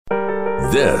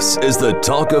This is the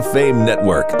Talk of Fame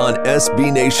Network on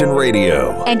SB Nation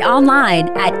Radio. And online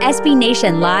at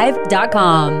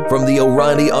sbnationlive.com. From the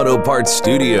O'Reilly Auto Parts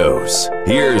Studios,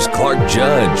 here's Clark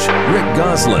Judge, Rick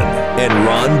Gosselin, and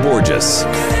Ron Borges.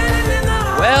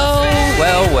 Well.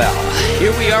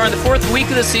 Here we are in the fourth week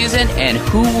of the season, and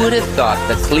who would have thought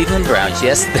the Cleveland Browns,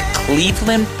 yes, the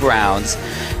Cleveland Browns,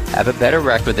 have a better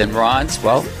record than Ron's,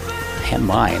 well, and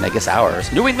mine, I guess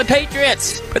ours, New England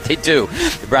Patriots, but they do.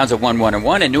 The Browns are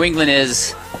 1-1-1, and New England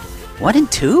is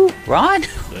 1-2, Ron?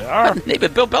 They are. Maybe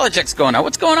Bill Belichick's going on.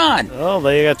 What's going on? Well,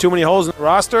 they got too many holes in the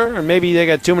roster, or maybe they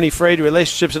got too many frayed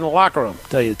relationships in the locker room. To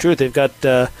tell you the truth, they've got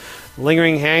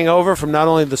lingering hangover from not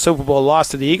only the Super Bowl loss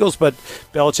to the Eagles, but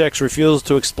Belichick's refusal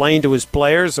to explain to his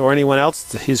players or anyone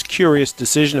else his curious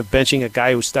decision of benching a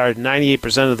guy who started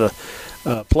 98% of the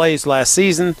plays last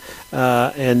season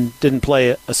and didn't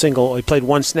play he played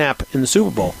one snap in the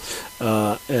Super Bowl.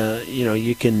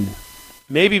 You can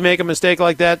maybe make a mistake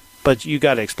like that, but you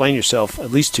got to explain yourself,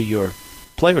 at least to your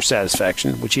player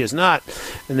satisfaction, which he has not.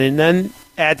 And then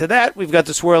add to that, we've got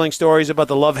the swirling stories about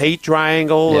the love-hate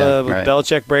triangle with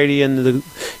Belichick, Brady, and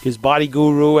his body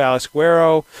guru, Alex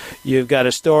Guerrero. You've got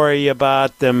a story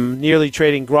about them nearly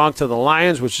trading Gronk to the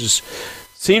Lions, which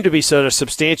seemed to be sort of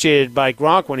substantiated by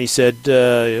Gronk when he said,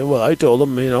 I told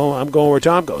him, I'm going where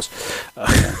Tom goes.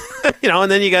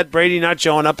 And then you got Brady not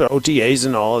showing up at OTAs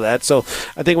and all of that. So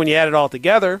I think when you add it all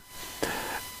together,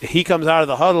 he comes out of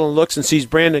the huddle and looks and sees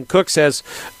Brandon Cooks has,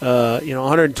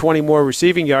 120 more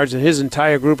receiving yards than his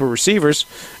entire group of receivers.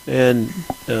 And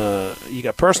you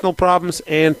got personal problems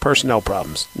and personnel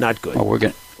problems. Not good. Well,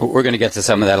 we're going to get to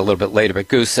some of that a little bit later. But,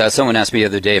 Goose, someone asked me the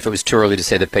other day if it was too early to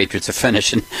say the Patriots are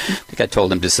finished. And I think I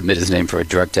told him to submit his name for a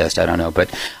drug test. I don't know.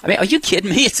 But, are you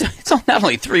kidding me? It's not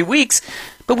only 3 weeks.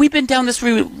 But we've been down this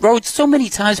road so many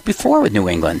times before with New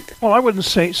England. Well, I wouldn't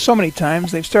say so many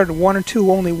times. They've started 1-2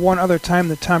 only one other time in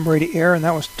the Tom Brady era, and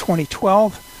that was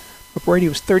 2012. But Brady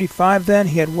was 35 then.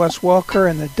 He had Wes Welker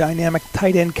and the dynamic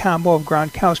tight end combo of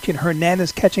Gronkowski and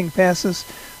Hernandez catching passes.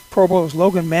 Pro Bowlers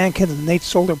Logan Mankins and Nate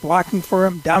Solder blocking for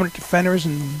him. Dominant defenders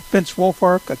and Vince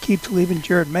Wilfork, Aqib Talib, and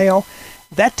Jared Mayo.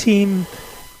 That team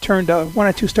turned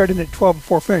 1-2 started at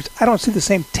 12-4 finished. I don't see the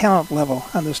same talent level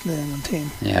on this New England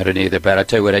team. Yeah, I don't either, but I'll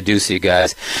tell you what I do see,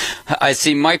 guys. I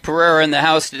see Mike Pereira in the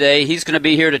house today. He's going to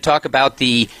be here to talk about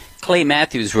the Clay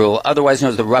Matthews rule, otherwise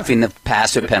known as the roughing the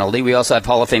passer penalty. We also have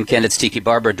Hall of Fame candidates Tiki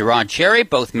Barber and Deron Cherry,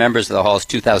 both members of the Hall's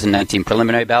 2019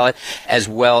 preliminary ballot, as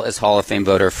well as Hall of Fame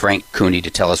voter Frank Cooney to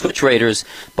tell us which Raiders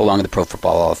belong in the Pro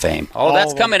Football Hall of Fame. All of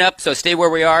that's coming up, so stay where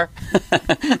we are.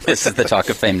 This is the Talk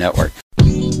of Fame Network.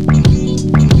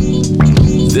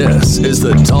 This is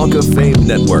the Talk of Fame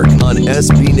Network on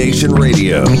SB Nation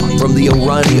Radio. From the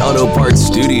O'Reilly Auto Parts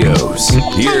Studios,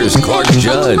 here's Clark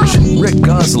Judge, Rick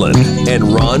Gosselin,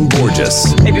 and Ron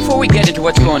Borges. Hey, before we get into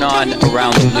what's going on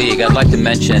around the league, I'd like to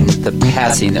mention the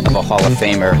passing of a Hall of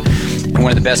Famer,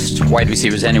 one of the best wide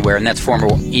receivers anywhere, and that's former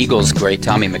Eagles great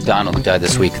Tommy McDonald, who died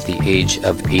this week at the age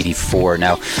of 84.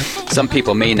 Now, some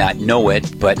people may not know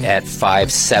it, but at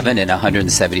 5'7" and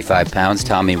 175 pounds,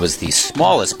 Tommy was the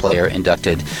smallest player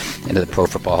inducted into the Pro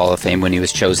Football Hall of Fame when he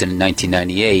was chosen in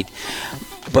 1998.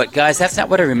 But, guys, that's not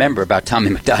what I remember about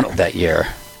Tommy McDonald that year.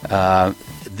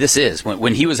 This is.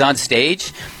 When he was on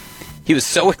stage, he was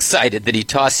so excited that he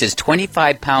tossed his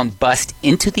 25-pound bust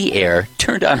into the air,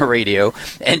 turned on a radio,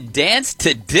 and danced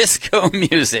to disco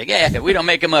music. Yeah, we don't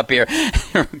make him up here.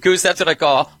 Goose, that's what I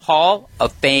call Hall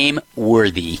of Fame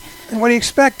worthy. And what do you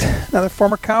expect? Another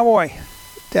former Cowboy.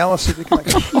 Dallas is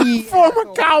like a key former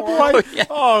Cowboy.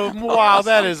 Oh, wow,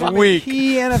 that is weak.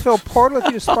 Key NFL portal. If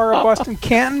you aspire Boston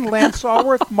Canton, Lance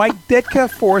Allworth, Mike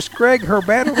Ditka, Forrest Gregg, Herb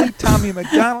Adderley, Tommy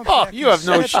McDonald. Oh, you have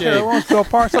no shame. Bill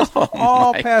Parcells,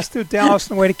 all passed through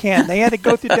Dallas on the way to Canton. They had to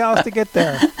go through Dallas to get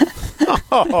there.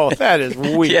 Oh, that is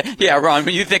weak. Yeah, Ron,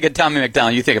 when you think of Tommy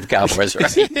McDonald, you think of Cowboys,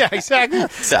 right? Yeah, exactly.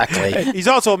 Exactly. He's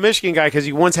also a Michigan guy because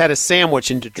he once had a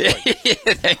sandwich in Detroit.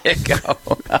 There you go.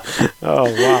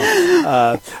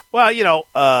 Oh, wow.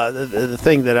 The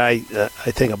thing that I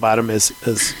think about him is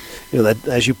that,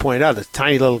 as you pointed out, the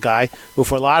tiny little guy who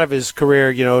for a lot of his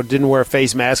career, didn't wear a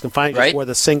face mask and finally just wore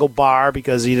the single bar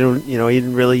because he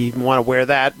didn't really even want to wear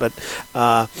that. But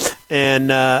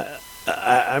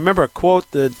I remember a quote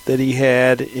that he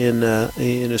had in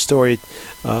a story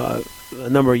a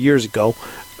number of years ago,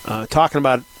 talking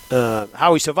about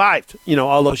how he survived,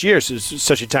 all those years as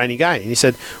such a tiny guy. And he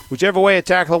said, "Whichever way a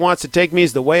tackler wants to take me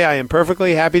is the way I am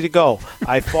perfectly happy to go.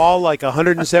 I fall like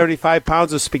 175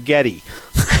 pounds of spaghetti."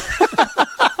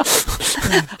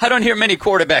 I don't hear many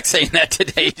quarterbacks saying that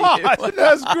today, do you?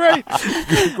 That's great.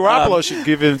 Garoppolo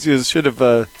should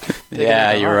have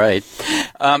Yeah, you're right.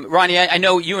 Ronnie, I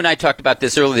know you and I talked about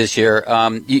this earlier this year.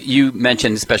 You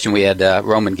mentioned, especially when we had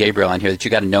Roman Gabriel on here, that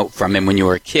you got a note from him when you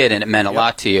were a kid, and it meant a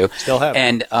lot to you. Still have.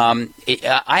 And I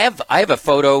have a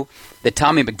photo that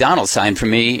Tommy McDonald signed for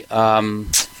me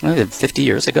 50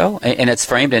 years ago, and it's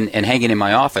framed and hanging in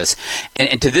my office.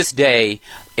 And to this day,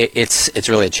 it's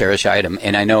really a cherished item.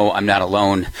 And I know I'm not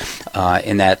alone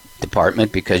in that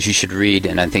department, because you should read,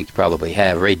 and I think you probably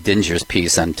have, Ray Dinger's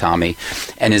piece on Tommy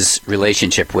and his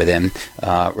relationship with him.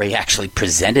 Ray actually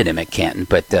presented him at Canton,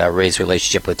 but Ray's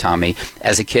relationship with Tommy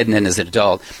as a kid and then as an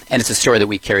adult. And it's a story that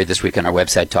we carried this week on our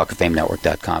website,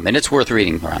 talkoffamenetwork.com. And it's worth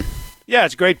reading, Ron. Yeah,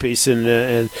 it's a great piece, and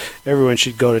everyone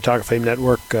should go to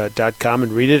talkoffamenetwork.com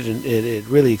and read it. And it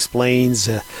really explains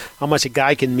how much a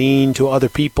guy can mean to other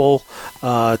people,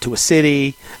 to a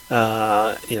city.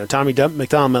 Tommy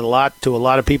McDonald meant a lot to a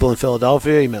lot of people in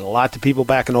Philadelphia. He meant a lot to people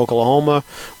back in Oklahoma,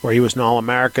 where he was an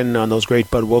All-American on those great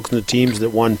Bud Wilkinson teams that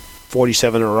won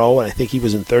 47 in a row, and I think he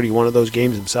was in 31 of those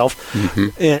games himself.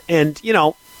 Mm-hmm. And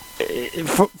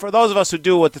for those of us who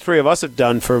do what the three of us have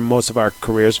done for most of our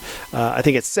careers, I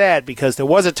think it's sad, because there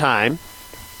was a time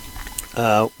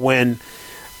when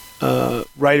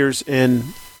writers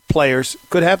and players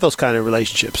could have those kind of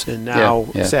relationships, and now,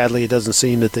 sadly, it doesn't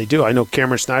seem that they do. I know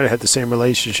Cameron Snyder had the same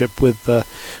relationship with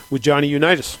Johnny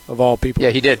Unitas, of all people.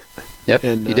 Yeah, he did. Yep,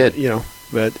 and he did.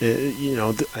 But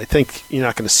I think you're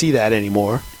not going to see that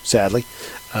anymore, sadly.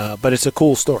 But it's a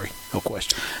cool story, no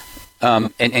question.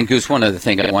 And Goose, one other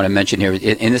thing I want to mention here,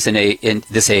 in this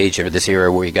age or this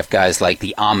era where you got guys like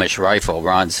the Amish Rifle,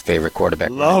 Ron's favorite quarterback,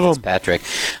 love him, Patrick,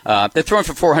 they're throwing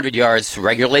for 400 yards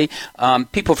regularly.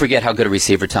 People forget how good a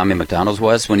receiver Tommy McDonald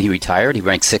was when he retired. He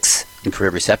ranked 6th in career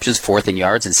receptions, 4th in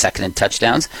yards, and 2nd in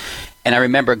touchdowns. And I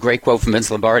remember a great quote from Vince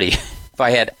Lombardi: "If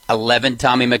I had 11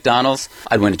 Tommy McDonalds,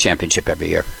 I'd win a championship every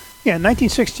year." Yeah, in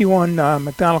 1961,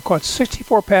 McDonald caught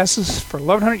 64 passes for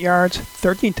 1,100 yards,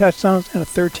 13 touchdowns, and a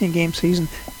 13-game season,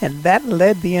 and that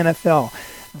led the NFL.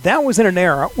 That was in an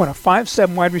era when a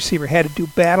 5'7" wide receiver had to do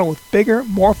battle with bigger,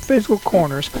 more physical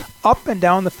corners up and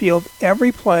down the field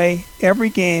every play, every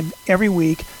game, every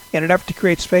week, in an effort to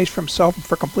create space for himself and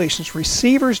for completions.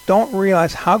 Receivers don't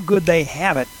realize how good they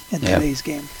have it in today's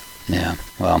game. Yeah,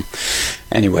 well,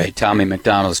 anyway, Tommy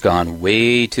McDonald's gone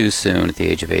way too soon at the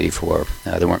age of 84.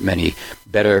 There weren't many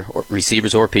better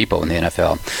receivers or people in the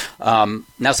NFL.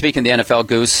 Now, speaking of the NFL,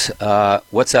 Goose,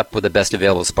 what's up with the best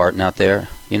available Spartan out there?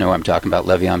 You know what I'm talking about,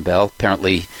 Le'Veon Bell.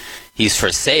 Apparently, he's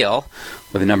for sale,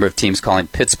 with a number of teams calling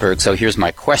Pittsburgh. So here's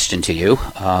my question to you,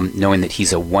 knowing that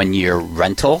he's a one-year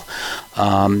rental,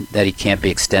 that he can't be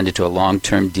extended to a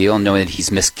long-term deal, knowing that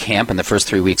he's missed camp in the first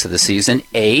 3 weeks of the season.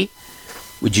 A,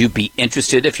 would you be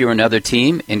interested, if you were another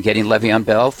team, in getting Le'Veon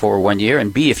Bell for 1 year?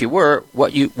 And B, if you were,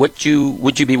 would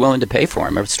you be willing to pay for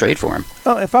him or trade for him?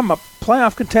 Well, if I'm a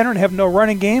playoff contender and have no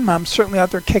running game, I'm certainly out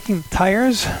there kicking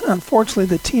tires. Unfortunately,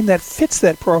 the team that fits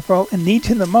that profile and needs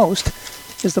him the most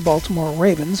is the Baltimore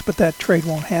Ravens, but that trade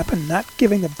won't happen. Not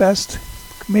giving the best,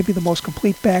 maybe the most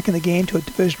complete back in the game to a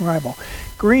division rival.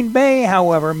 Green Bay,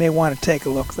 however, may want to take a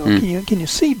look, though. Can you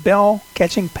see Bell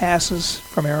catching passes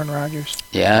from Aaron Rodgers?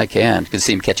 Yeah, I can. You can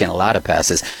see him catching a lot of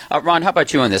passes. Ron, how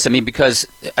about you on this? I mean, because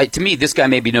to me, this guy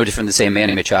may be no different than, say,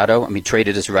 Manny Machado. I mean,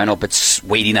 traded as rental, but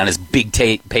waiting on his big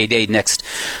payday next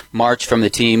March from the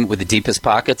team with the deepest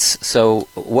pockets. So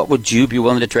what would you be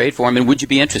willing to trade for him, and would you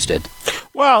be interested?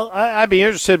 Well, I'd be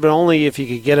interested, but only if you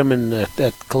could get him in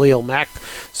that Khalil Mack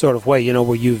sort of way,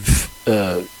 where you've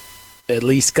at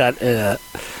least got a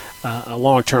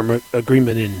long-term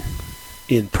agreement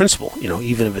in principle,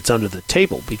 even if it's under the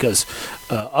table. Because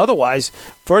otherwise,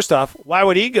 first off, why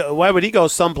would he go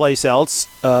someplace else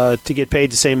to get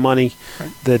paid the same money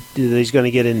that he's going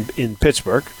to get in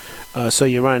Pittsburgh? So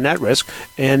you're running that risk.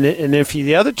 And if you're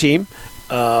the other team,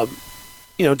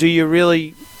 do you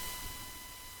really?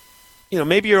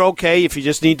 Maybe you're okay if you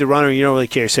just need the runner and you don't really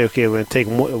care. Say, okay, we're going to take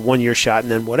a 1 year shot and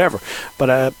then whatever. But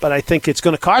I think it's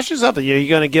going to cost you something. You're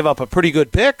going to give up a pretty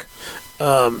good pick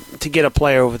to get a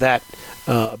player with that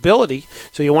ability.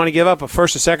 So you want to give up a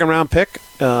first or second round pick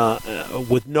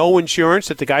with no insurance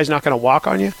that the guy's not going to walk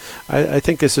on you? I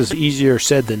think this is easier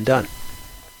said than done.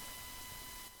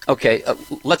 Okay,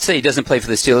 let's say he doesn't play for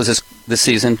the Steelers this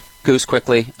season. Goose,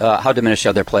 quickly, how diminished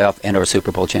are their playoff and or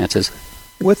Super Bowl chances?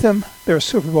 With him, they're a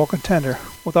Super Bowl contender.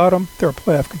 Without him, they're a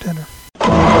playoff contender.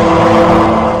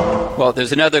 Well,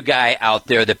 there's another guy out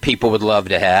there that people would love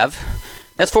to have.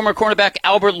 That's former cornerback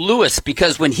Albert Lewis,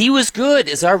 because when he was good,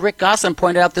 as our Rick Goslin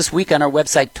pointed out this week on our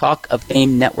website,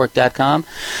 talkoffamenetwork.com,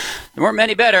 there weren't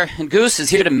many better, and Goose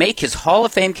is here to make his Hall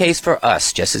of Fame case for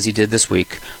us, just as he did this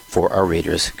week for our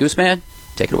readers. Goose Man,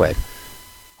 take it away.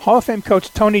 Hall of Fame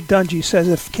coach Tony Dungy says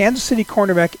if Kansas City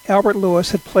cornerback Albert Lewis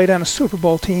had played on a Super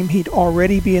Bowl team, he'd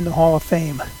already be in the Hall of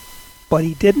Fame. But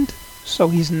he didn't, so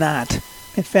he's not.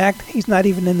 In fact, he's not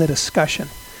even in the discussion.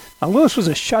 Now, Lewis was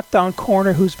a shutdown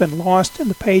corner who's been lost in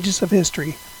the pages of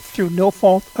history through no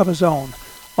fault of his own.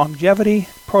 Longevity,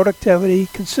 productivity,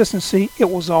 consistency,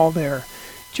 it was all there.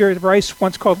 Jerry Rice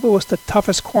once called Lewis the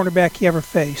toughest cornerback he ever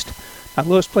faced. Now,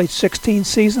 Lewis played 16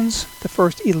 seasons, the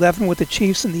first 11 with the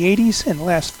Chiefs in the 80s and the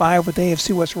last 5 with the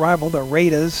AFC West rival, the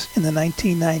Raiders, in the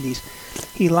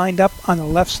 1990s. He lined up on the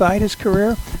left side of his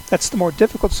career. That's the more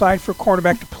difficult side for a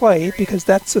quarterback to play because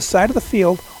that's the side of the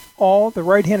field all the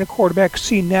right-handed quarterbacks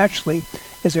see naturally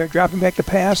as they're dropping back to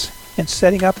pass and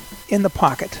setting up in the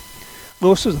pocket.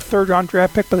 Lewis was a third-round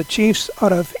draft pick by the Chiefs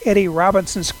out of Eddie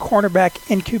Robinson's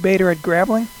cornerback incubator at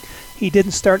Grambling. He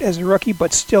didn't start as a rookie,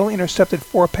 but still intercepted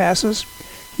 4 passes.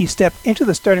 He stepped into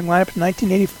the starting lineup in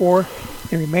 1984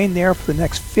 and remained there for the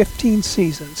next 15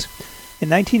 seasons. In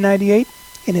 1998,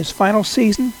 in his final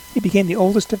season, he became the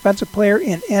oldest defensive player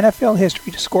in NFL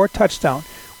history to score a touchdown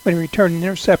when he returned an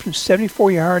interception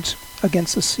 74 yards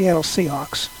against the Seattle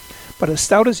Seahawks. But as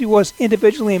stout as he was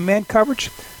individually in man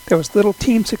coverage, there was little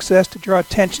team success to draw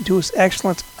attention to his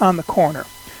excellence on the corner.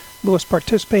 Lewis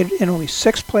participated in only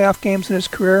 6 playoff games in his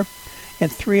career,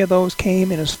 and 3 of those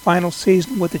came in his final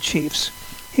season with the Chiefs.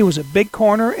 He was a big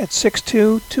corner at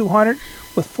 6'2", 200,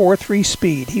 with 4.3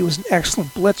 speed. He was an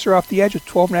excellent blitzer off the edge with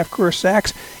 12.5 career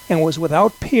sacks and was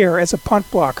without peer as a punt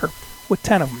blocker with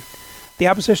 10 of them. The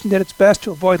opposition did its best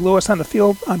to avoid Lewis on the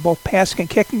field on both passing and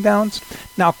kicking downs.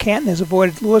 Now Canton has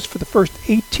avoided Lewis for the first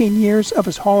 18 years of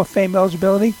his Hall of Fame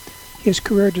eligibility. His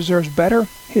career deserves better.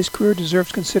 His career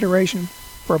deserves consideration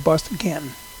for a bust in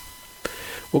Canton.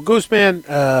 Well,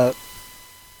 Gooseman,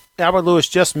 Albert Lewis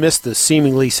just missed the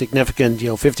seemingly significant,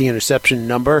 50 interception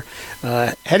number.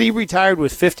 Had he retired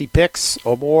with 50 picks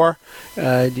or more,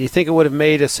 do you think it would have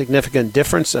made a significant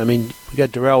difference? I mean, we got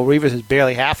Darrelle Revis is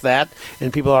barely half that,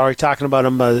 and people are already talking about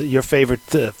him, your favorite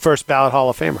first ballot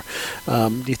Hall of Famer.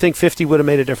 Do you think 50 would have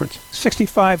made a difference?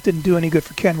 65 didn't do any good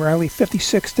for Ken Riley.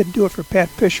 56 didn't do it for Pat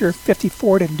Fisher.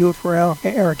 54 didn't do it for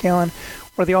Eric Allen.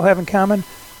 What do they all have in common?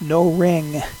 No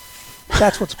ring.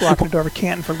 That's what's blocking the door for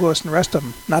Canton for Lewis and the rest of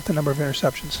them, not the number of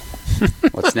interceptions.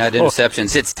 Well, it's not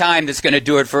interceptions. It's time that's going to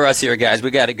do it for us here, guys.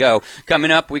 We got to go. Coming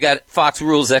up, we got Fox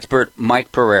Rules expert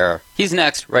Mike Pereira. He's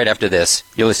next, right after this.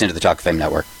 You're listening to the Talk of Fame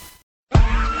Network.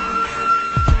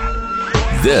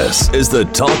 This is the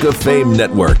Talk of Fame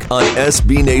Network on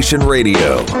SB Nation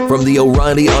Radio. From the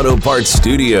O'Reilly Auto Parts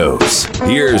Studios,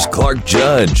 here's Clark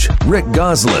Judge, Rick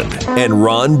Goslin, and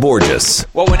Ron Borges.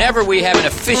 Well, whenever we have an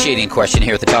officiating question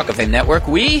here at the Talk of Fame Network,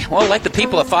 like the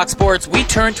people of Fox Sports, we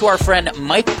turn to our friend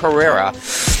Mike Pereira,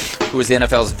 who is the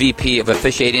NFL's VP of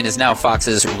officiating, is now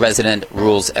Fox's resident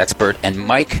rules expert. And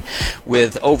Mike,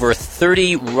 with over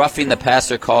 30 roughing the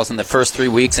passer calls in the first 3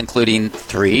 weeks, including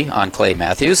 3 on Clay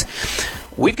Matthews,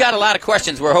 we've got a lot of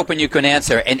questions we're hoping you can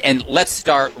answer, and let's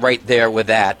start right there with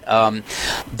that.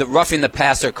 The roughing the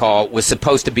passer call was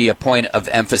supposed to be a point of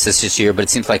emphasis this year, but it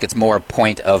seems like it's more a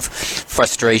point of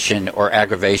frustration or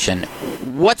aggravation.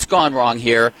 What's gone wrong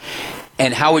here,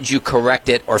 and how would you correct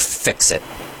it or fix it?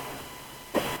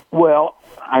 Well,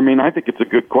 I think it's a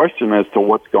good question as to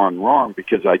what's gone wrong,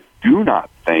 because I do not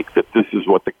think that this is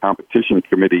what the competition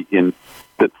committee intended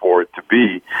for it to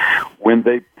be when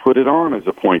they put it on as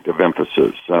a point of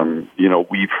emphasis.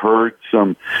 We've heard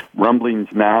some rumblings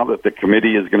now that the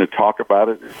committee is going to talk about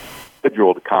it,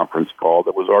 scheduled a conference call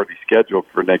that was already scheduled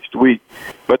for next week.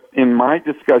 But in my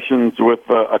discussions with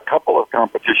a couple of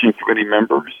competition committee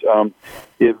members,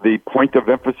 the point of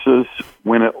emphasis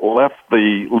when it left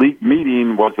the league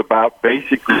meeting was about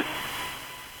basically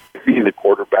being the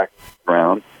quarterback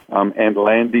ground and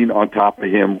landing on top of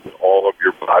him with all of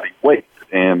your body weight.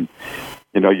 And,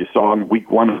 you saw in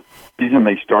week 1 of the season,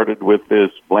 they started with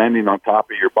this landing on top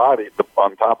of your body,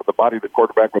 on top of the body of the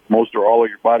quarterback with most or all of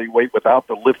your body weight without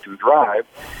the lift and drive.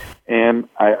 And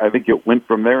I think it went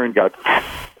from there and got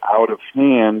out of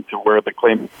hand to where the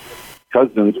Clay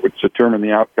Cousins, which determined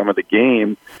the outcome of the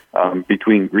game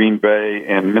between Green Bay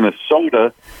and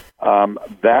Minnesota,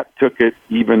 that took it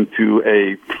even to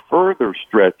a further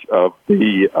stretch of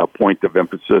the point of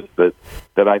emphasis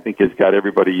that I think has got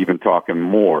everybody even talking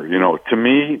more. To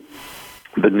me,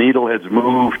 the needle has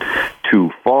moved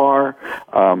too far.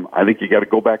 I think you got to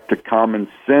go back to common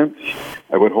sense.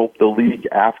 I would hope the league,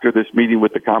 after this meeting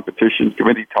with the competition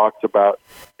committee, talks about,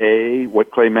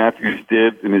 what Clay Matthews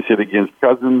did in his hit against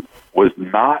Cousins was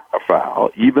not a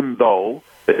foul, even though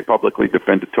they publicly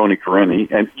defended Tony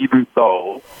Correni, and even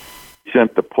though he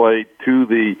sent the play to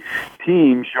the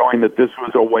team showing that this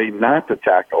was a way not to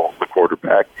tackle the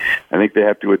quarterback. I think they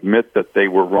have to admit that they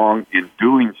were wrong in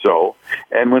doing so.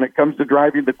 And when it comes to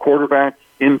driving the quarterback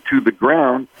into the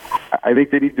ground, I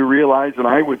think they need to realize, and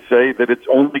I would say, that it's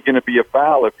only going to be a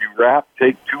foul if you wrap,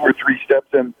 take 2 or 3 steps,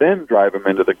 and then drive him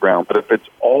into the ground. But if it's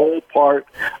all part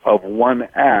of one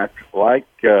act, like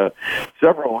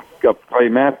several of Clay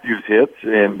Matthews hits,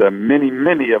 and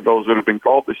many of those that have been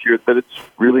called this year, that it's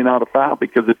really not a foul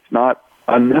because it's not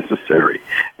unnecessary.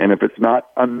 And if it's not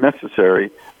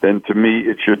unnecessary, then to me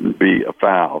it shouldn't be a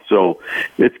foul. So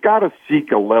it's got to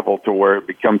seek a level to where it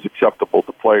becomes acceptable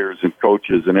to players and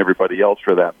coaches and everybody else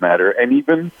for that matter, and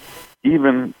even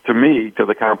to me, to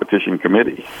the competition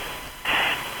committee.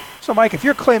 So, Mike, if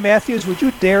you're Clay Matthews, would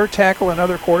you dare tackle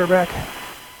another quarterback?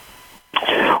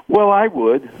 Well, I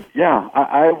would. Yeah,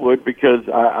 I would, because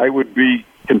I would be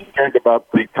concerned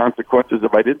about the consequences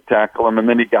if I did tackle him and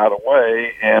then he got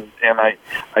away, and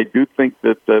I do think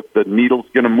that the needle's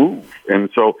going to move, and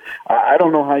so I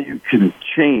don't know how you can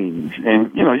change.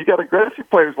 And you know, you got aggressive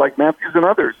players like Matthews and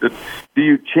others. Do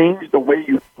you change the way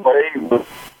you play?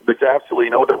 There's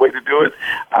absolutely no other way to do it.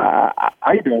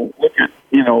 I don't. Look at,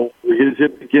 you know, his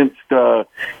hit against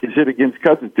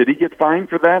Cousins. Did he get fined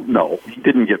for that? No, he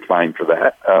didn't get fined for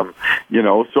that. You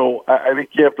know, so I think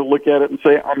you have to look at it and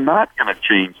say, I'm not going to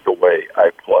change the way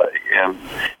I play. And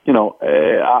you know,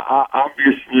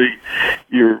 obviously,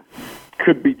 you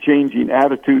could be changing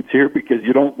attitudes here because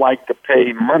you don't like to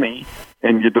pay money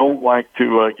and you don't like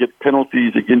to get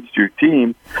penalties against your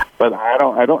team. But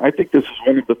I think this is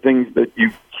one of the things that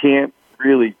you can't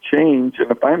really change. And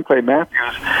if I'm Clay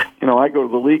Matthews, you know, I go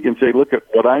to the league and say, look at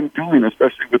what I'm doing,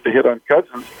 especially with the hit on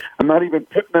Cousins. I'm not even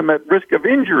putting them at risk of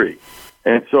injury.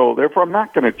 And so, therefore, I'm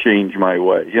not going to change my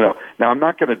way. You know, now I'm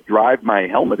not going to drive my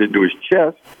helmet into his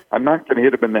chest. I'm not going to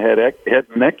hit him in the head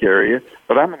and neck area,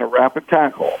 but I'm going to wrap a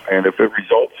tackle. And if it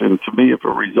results in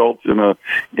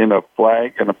a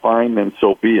flag and a fine, then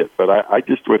so be it. But I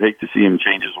just would hate to see him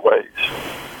change his ways.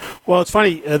 Well, it's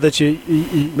funny that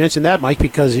you mentioned that, Mike,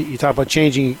 because you talk about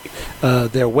changing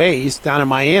their ways. Down in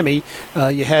Miami,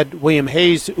 you had William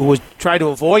Hayes, who tried to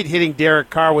avoid hitting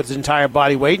Derek Carr with his entire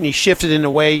body weight, and he shifted in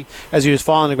a way as he was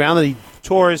falling on the ground that he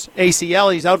tore his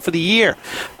ACL. He's out for the year.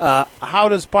 How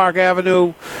does Park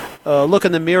Avenue look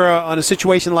in the mirror on a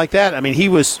situation like that? I mean, he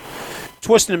was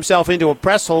twisting himself into a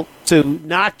pretzel to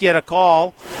not get a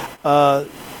call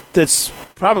that's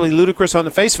probably ludicrous on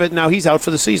the face of it. Now he's out for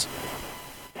the season.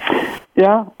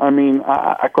 Yeah, I mean,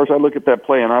 of course, I look at that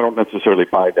play and I don't necessarily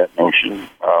buy that notion.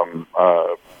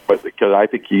 But because I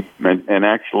think and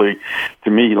actually, to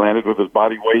me, he landed with his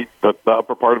body weight, the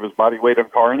upper part of his body weight on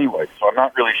Carr anyway. So I'm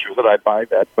not really sure that I buy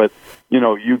that. But, you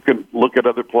know, you can look at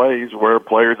other plays where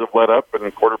players have let up and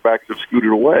quarterbacks have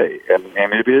scooted away. And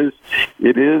it is,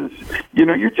 you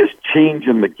know, you're just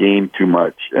changing the game too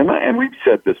much. And we've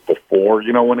said this before,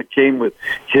 you know, when it came with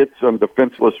hits on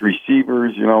defenseless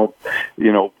receivers, you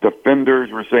know,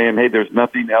 defenders were saying, hey, there's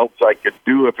nothing else I could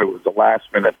do if it was a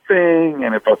last-minute thing.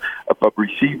 And if a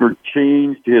receiver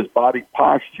changed his body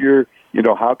posture, you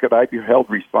know, how could I be held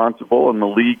responsible? And the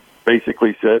league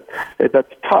basically said, hey,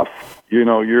 that's tough. You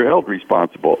know, you're held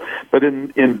responsible. But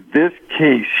in this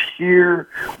case here,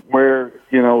 where,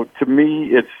 you know, to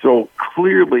me, it's so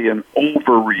clearly an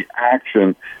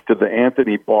overreaction to the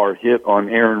Anthony Barr hit on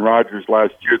Aaron Rodgers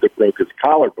last year that broke his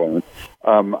collarbone.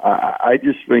 I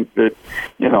just think that,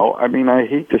 you know, I mean, I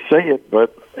hate to say it,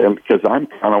 but because I'm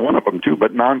kind of one of them too,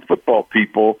 but non-football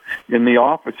people in the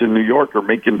office in New York are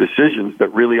making decisions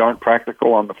that really aren't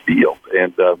practical on the field.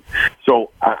 And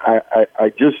so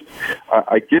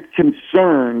I get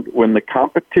concerned when the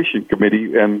competition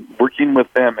committee, and working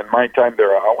with them in my time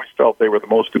there, I always felt they were the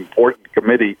most important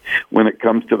committee when it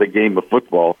comes to the game of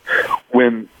football.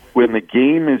 When the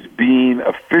game is being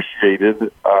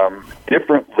officiated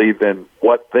differently than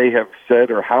what they have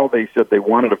said or how they said they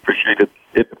wanted officiated,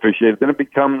 then it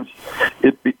becomes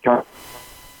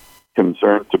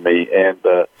concern to me. And,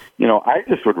 you know, I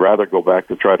just would rather go back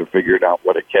to try to figure it out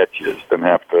what a catch is than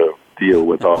have to deal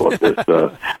with all of this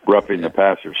roughing the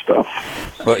passer stuff.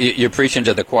 Well, you're preaching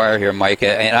to the choir here, Mike.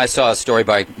 And I saw a story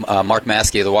by Mark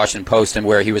Maskey of the Washington Post, and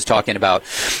where he was talking about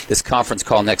this conference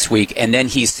call next week. And then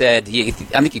he said, I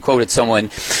think he quoted someone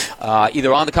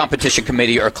either on the competition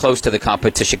committee or close to the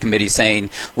competition committee saying,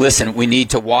 listen, we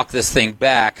need to walk this thing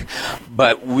back,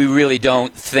 but we really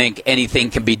don't think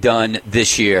anything can be done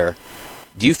this year.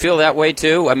 Do you feel that way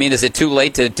too? I mean, is it too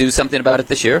late to do something about it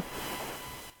this year?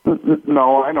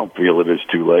 No, I don't feel it is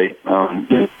too late.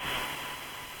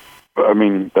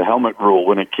 the helmet rule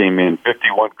when it came in,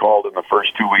 51 called in the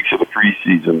first 2 weeks of the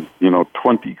preseason,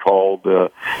 20 called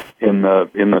in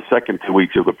the second 2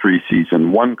 weeks of the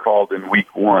preseason, 1 called in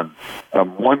week 1,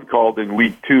 1 called in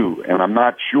week 2, and I'm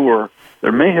not sure.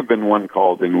 There may have been 1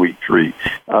 called in week 3.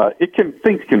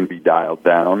 Things can be dialed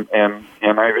down, and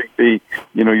I think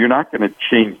you're not going to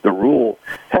change the rule.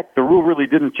 Heck, the rule really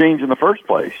didn't change in the first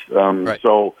place. Right.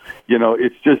 So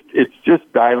it's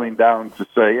just dialing down to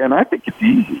say, and I think it's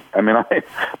easy.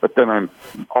 But then I'm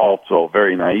also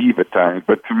very naive at times.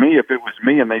 But to me, if it was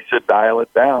me and they said dial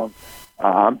it down,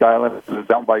 I'm dialing it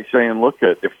down by saying, look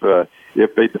at if a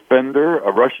defender,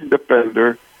 a Russian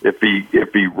defender, if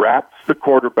he wraps the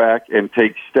quarterback and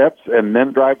takes steps and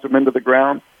then drives him into the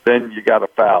ground, then you got a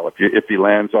foul if he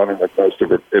lands on him with most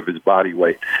of his body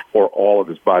weight or all of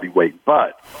his body weight.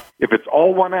 But if it's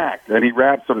all one act and he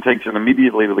wraps him, takes him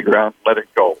immediately to the ground, let it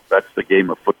go. That's the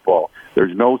game of football.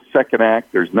 There's no second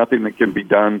act. There's nothing that can be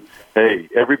done. Hey,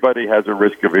 everybody has a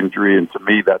risk of injury, and to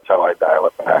me, that's how I dial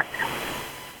it back.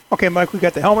 Okay, Mike, we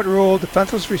got the helmet rule,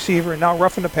 defenseless receiver, and now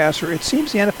roughing the passer. It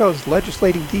seems the NFL is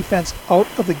legislating defense out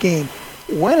of the game.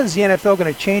 When is the NFL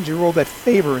going to change a rule that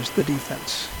favors the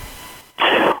defense?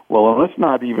 Well, let's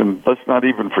not even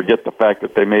forget the fact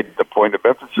that they made the point of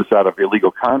emphasis out of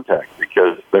illegal contact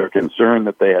because they're concerned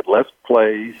that they had less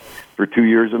plays for 2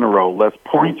 years in a row, less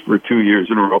points for 2 years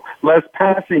in a row, less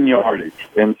passing yardage.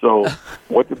 And so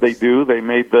what did they do? They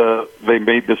made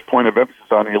this point of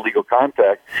emphasis on illegal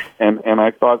contact. And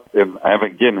I thought, and I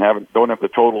don't have the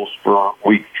totals for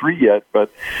week 3 yet, but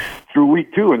through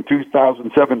week 2 in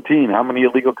 2017, how many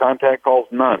illegal contact calls?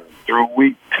 None. Through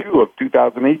week 2 of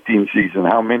 2018 season,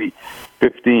 how many?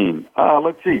 15.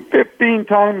 15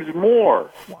 times more,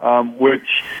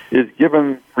 which is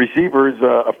giving receivers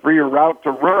a freer route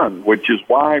to run, which is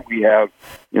why we have,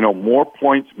 more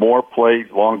points, more plays,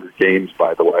 longer games,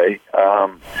 by the way.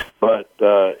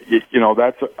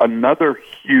 That's another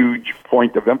huge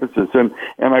point of emphasis. And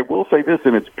I will say this,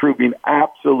 and it's proving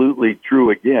absolutely true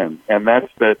again, and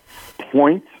that's that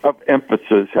points of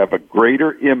emphasis have a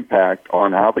greater impact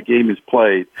on how the game is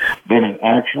played than an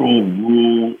actual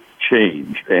rule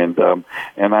change, and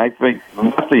I think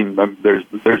nothing.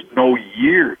 There's no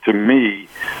year to me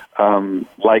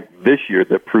like this year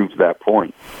that proves that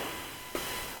point.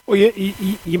 Well,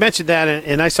 you mentioned that,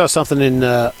 and I saw something in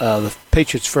the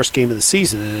Patriots' first game of the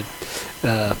season, and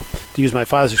to use my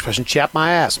father's expression, chap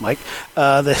my ass, Mike.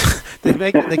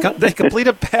 They complete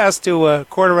a pass to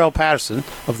Cordarrelle Patterson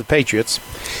of the Patriots.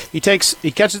 He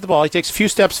catches the ball. He takes a few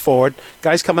steps forward.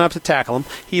 Guy's coming up to tackle him.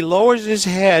 He lowers his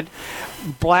head,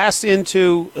 blasts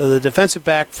into the defensive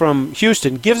back from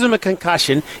Houston, gives him a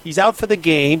concussion. He's out for the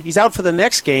game. He's out for the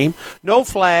next game. No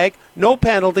flag, no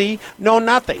penalty, no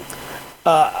nothing.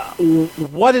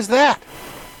 What is that?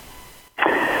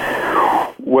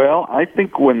 Well, I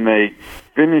think when they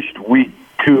finished week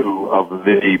 2 of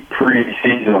the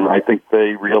preseason, I think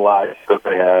they realized that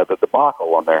they had a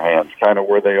debacle on their hands, kind of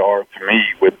where they are to me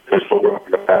with this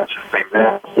roughing the passer thing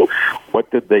now. So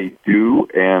what did they do?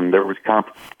 And there was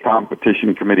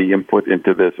competition committee input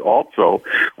into this also,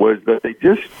 was that they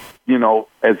just,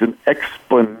 as an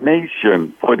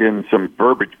explanation, put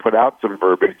out some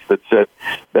verbiage that said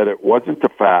that it wasn't a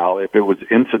foul if it was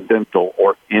incidental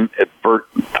or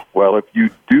inadvertent. Well, if you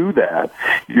do that,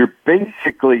 you're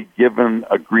basically given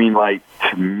a green light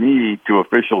to me, to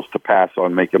officials, to pass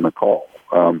on making the call.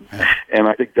 And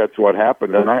I think that's what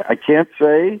happened. And I can't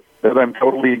say that I'm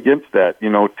totally against that.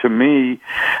 To me,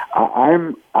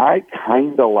 I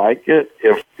kind of like it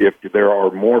if there are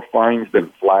more fines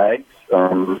than flags.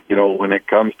 When it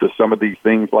comes to some of these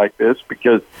things like this,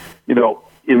 because,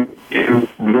 in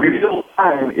real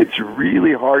time, it's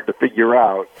really hard to figure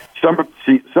out. Some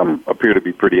appear to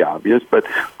be pretty obvious, but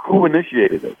who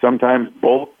initiated it? Sometimes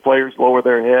both players lower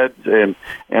their heads, and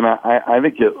I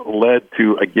think it led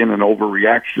to, again, an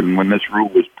overreaction when this rule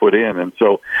was put in. And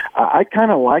so I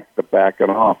kind of like the backing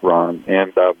off, Ron,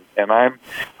 and I'm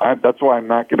that's why I'm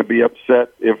not going to be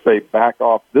upset if they back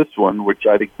off this one, which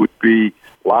I think would be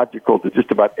logical to just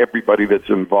about everybody that's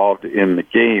involved in the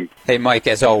game. Hey, Mike,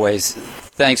 as always,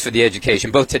 thanks for the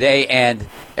education, both today and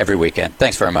every weekend.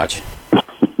 Thanks very much.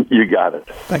 You got it.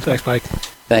 Thanks, Mike.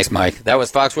 Thanks, Mike. That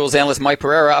was Fox Rules analyst Mike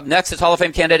Pereira. Up next is Hall of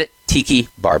Fame candidate Tiki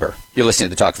Barber. You're listening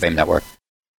to the Talk of Fame Network.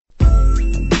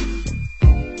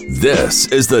 This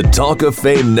is the Talk of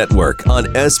Fame Network on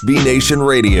SB Nation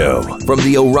Radio from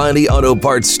the O'Reilly Auto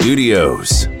Parts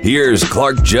Studios. Here's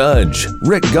Clark Judge,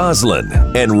 Rick Goslin,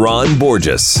 and Ron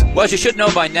Borges. Well, as you should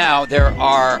know by now, there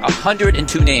are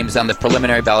 102 names on the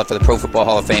preliminary ballot for the Pro Football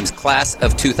Hall of Fame's class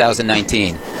of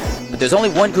 2019. but there's only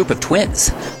one group of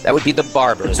twins. That would be the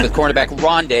Barbers, with cornerback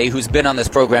Rondé, who's been on this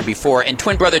program before, and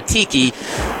twin brother Tiki,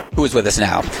 who is with us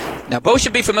now. Now, both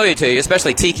should be familiar to you,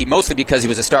 especially Tiki, mostly because he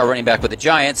was a star running back with the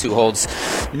Giants, who holds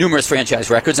numerous franchise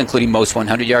records, including most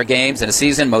 100-yard games in a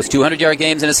season, most 200-yard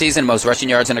games in a season, most rushing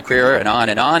yards in a career, and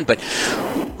on, but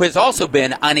who has also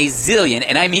been on a zillion,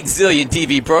 and I mean zillion,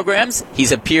 TV programs.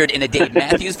 He's appeared in a Dave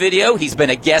Matthews video. He's been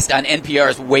a guest on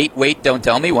NPR's Wait, Wait, Don't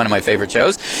Tell Me, one of my favorite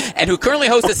shows, and who currently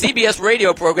hosts a CBS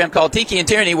radio program called Tiki and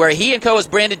Tierney, where he and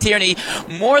co-host Brandon Tierney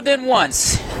more than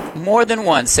once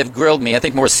have grilled me. I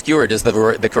think more skewered is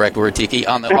the correct word, Tiki,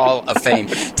 on the Hall of Fame.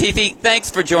 Tiki,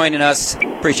 thanks for joining us.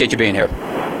 Appreciate you being here.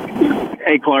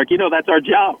 Hey, Clark, that's our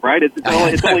job, right?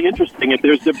 It's only interesting if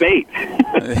there's debate.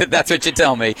 That's what you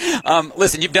tell me.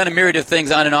 Listen, you've done a myriad of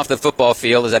things on and off the football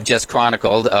field, as I've just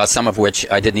chronicled, some of which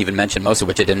I didn't even mention, most of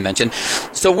which I didn't mention.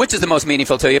 So which is the most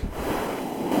meaningful to you?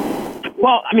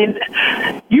 Well, I mean,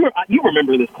 you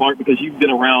remember this, Clark, because you've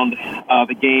been around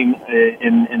the game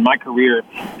in my career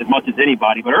as much as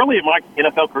anybody. But early in my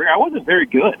NFL career, I wasn't very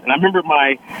good. And I remember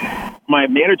my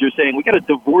manager saying, we got to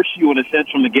divorce you, in a sense,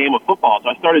 from the game of football. So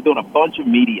I started doing a bunch of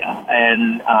media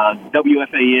and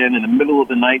WFAN in the middle of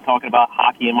the night talking about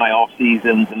hockey in my off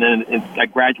seasons. And then I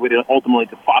graduated ultimately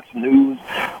to Fox News,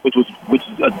 which is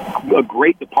a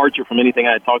great departure from anything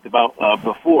I had talked about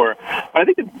before. But I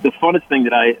think the funnest thing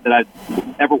that I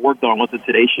ever worked on was the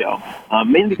Today Show,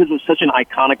 mainly because it was such an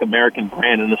iconic American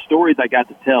brand, and the stories I got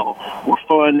to tell were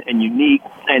fun and unique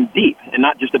and deep, and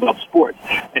not just about sports.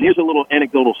 And here's a little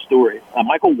anecdotal story.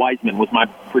 Michael Wiseman was my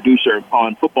producer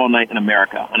on Football Night in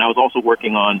America, and I was also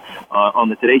working on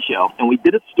the Today Show. And we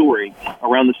did a story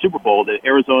around the Super Bowl, the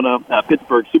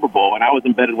Arizona-Pittsburgh Super Bowl, and I was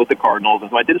embedded with the Cardinals,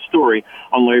 and so I did a story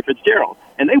on Larry Fitzgerald.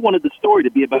 And they wanted the story to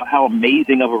be about how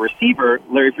amazing of a receiver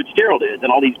Larry Fitzgerald is,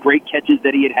 and all these great catches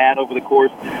that he had over the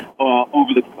course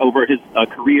over his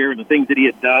career and the things that he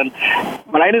had done.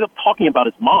 But I ended up talking about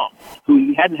his mom, who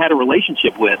he hadn't had a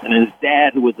relationship with, and his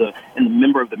dad, who was a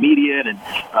member of the media, and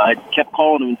kept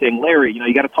calling him and saying, "Larry,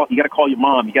 you got to call your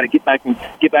mom. You got to get back in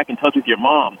touch with your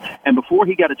mom." And before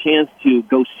he got a chance to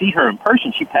go see her in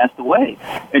person, she passed away,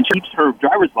 and she keeps her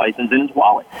driver's license in his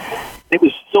wallet. It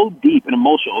was so deep and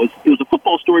emotional. It was a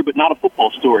football story, but not a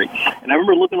football story. And I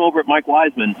remember looking over at Mike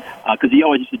Wiseman, because he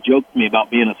always used to joke to me about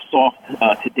being a soft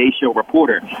Today Show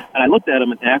reporter. And I looked at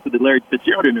him after the Larry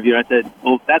Fitzgerald interview, and I said,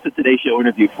 well, that's a Today Show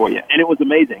interview for you. And it was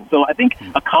amazing. So I think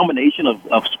a combination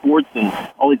of sports and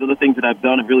all these other things that I've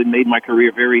done have really made my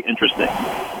career very interesting.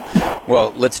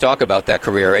 Well, let's talk about that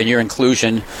career and your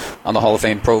inclusion on the Hall of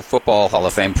Fame, Pro Football Hall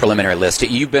of Fame preliminary list.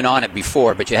 You've been on it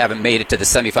before, but you haven't made it to the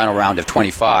semifinal round of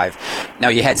 25. Now,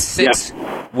 you had six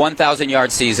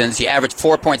 1,000-yard seasons. You averaged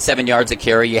 4.7 yards a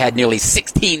carry. You had nearly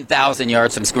 16,000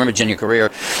 yards from scrimmage in your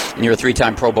career, and you're a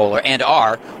three-time Pro Bowler and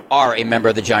are a member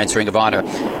of the Giants Ring of Honor.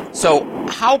 So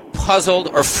how puzzled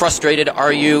or frustrated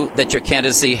are you that your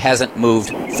candidacy hasn't moved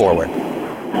forward?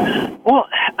 Well,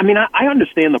 I mean, I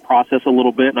understand the process a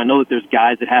little bit, and I know that there's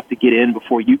guys that have to get in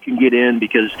before you can get in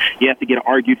because you have to get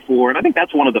argued for. And I think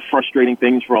that's one of the frustrating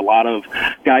things for a lot of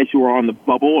guys who are on the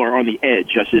bubble or on the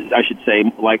edge, I should say,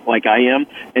 like I am,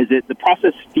 is that the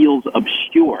process feels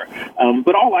obscure.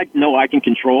 But all I know I can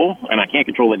control, and I can't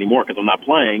control it anymore because I'm not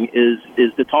playing,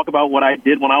 is to talk about what I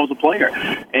did when I was a player.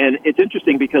 And it's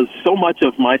interesting because so much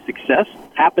of my success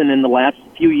happened in the last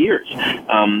few years.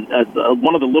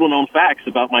 One of the little-known facts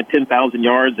about my 10,000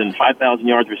 yards and 5,000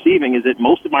 yards receiving is that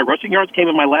most of my rushing yards came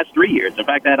in my last 3 years. In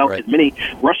fact, I had as many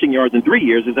rushing yards in 3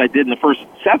 years as I did in the first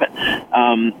 7.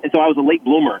 And so I was a late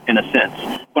bloomer in a sense.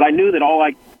 But I knew that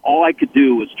all I could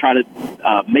do was try to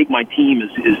make my team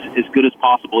as good as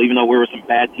possible, even though there were some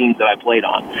bad teams that I played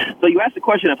on. So you asked the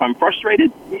question if I'm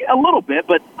frustrated? A little bit,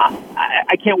 but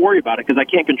I can't worry about it because I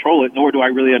can't control it, nor do I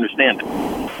really understand it.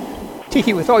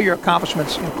 Tiki, with all your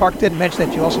accomplishments, Clark did mention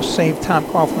that you also saved Tom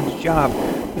Coughlin's job.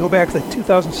 You go back to the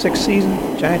 2006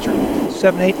 season, Giants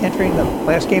are 7-8 entering the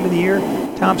last game of the year.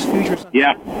 Tom's future.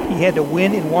 Yeah. He had to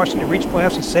win in Washington to reach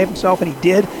playoffs and save himself, and he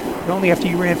did. But only after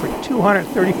you ran for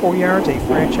 234 yards, a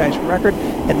franchise record,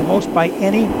 and the most by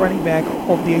any running back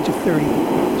over the age of 30.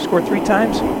 You scored 3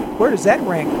 times. Where does that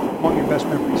rank among your best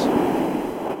memories?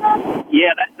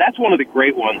 Yeah, that's one of the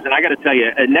great ones. And I got to tell you,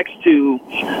 next to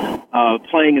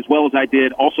playing as well as I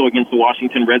did also against the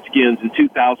Washington Redskins in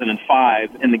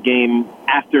 2005 in the game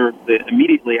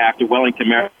immediately after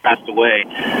Wellington passed away,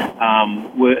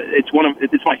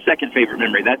 it's my second favorite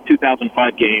memory. That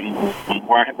 2005 game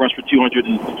where I rushed for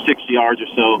 206 yards or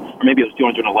so, or maybe it was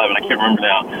 211. I can't remember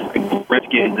now.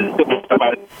 Redskins and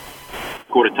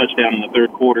scored a touchdown in the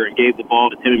third quarter and gave the ball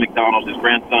to Timmy McDonald, his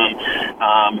grandson,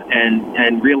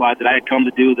 and realized that I had come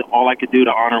to do all I could do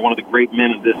to honor one of the great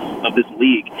men of this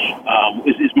league,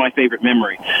 is my favorite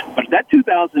memory. But that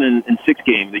 2006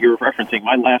 game that you're referencing,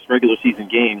 my last regular season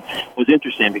game, was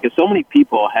interesting because so many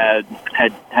people had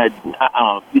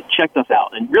checked us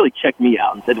out and really checked me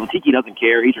out and said, well, Tiki doesn't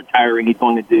care. He's retiring. He's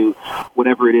going to do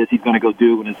whatever it is he's going to go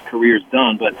do when his career's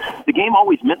done. But the game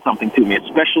always meant something to me,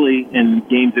 especially in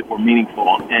games that were meaningful.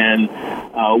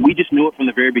 And we just knew it from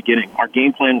the very beginning. Our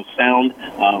game plan was sound.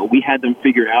 We had them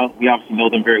figured out. We obviously know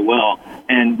them very well.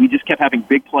 And we just kept having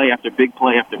big play after big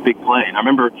play after big play. And I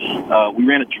remember we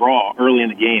ran a draw early in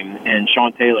the game, and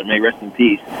Sean Taylor, may rest in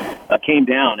peace, came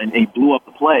down and he blew up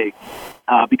the play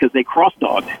because they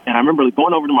cross-dogged. And I remember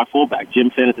going over to my fullback,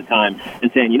 Jim Finn at the time,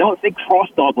 and saying, if they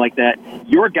cross-dog like that,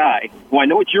 your guy, who I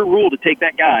know it's your rule to take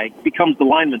that guy, becomes the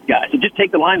lineman's guy. So just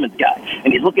take the lineman's guy.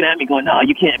 And he's looking at me going, no,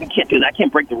 you can't do that. I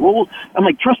can't break the rules. I'm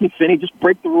like, trust me, Finney, just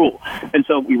break the rule. And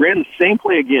so we ran the same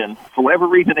play again. For whatever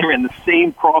reason, they ran the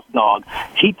same cross-dog.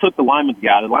 He took the lineman's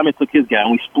guy. The lineman took his guy,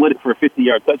 and we split it for a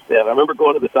 50-yard touchdown. I remember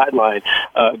going to the sideline,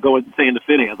 saying to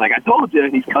Finney, I was like, I told you,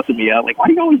 and he's cussing me out. Like, why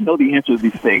do you always know the answer to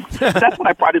these things? That's what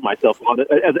I prided myself on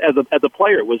as a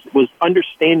player, was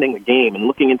understanding the game and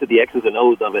looking into the X's and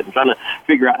O's of it and trying to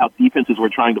figure out how defenses were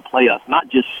trying to play us, not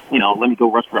just, let me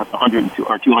go rush for 100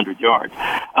 or 200 yards.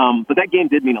 But that game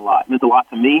did mean a lot. It meant a lot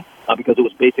to me because it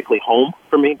was basically home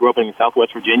for me. Grew up in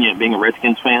Southwest Virginia and being a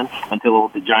Redskins fan until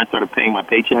the Giants started paying my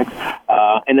paychecks.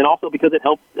 And then also because it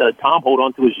helped Tom hold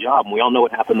on to his job. And we all know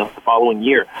what happened the following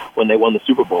year when they won the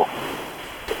Super Bowl.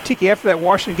 Tiki, after that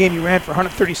Washington game, you ran for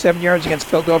 137 yards against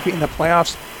Philadelphia in the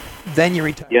playoffs. Then you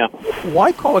retired. Yeah.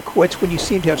 Why call it quits when you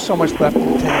seem to have so much left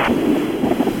in the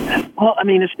tank? Well, I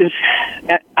mean,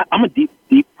 I'm a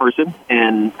deep person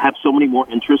and have so many more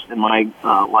interests in my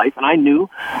life. And I knew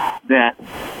that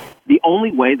the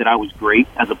only way that I was great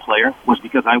as a player was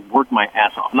because I worked my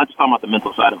ass off. I'm not just talking about the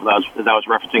mental side of it, as I was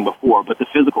referencing before, but the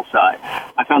physical side.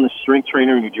 I found this strength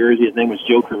trainer in New Jersey. His name was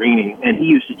Joe Carini, and he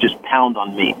used to just pound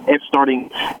on me.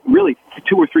 Starting really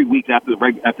 2 or 3 weeks after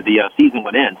the season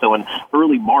went in. So in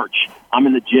early March, I'm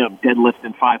in the gym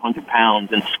deadlifting 500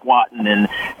 pounds and squatting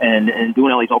and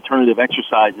doing all these alternative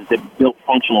exercises that built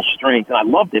functional strength. And I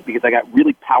loved it because I got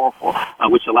really powerful,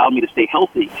 which allowed me to stay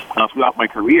healthy throughout my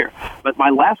career. But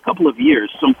my last couple of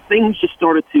years, some things just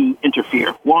started to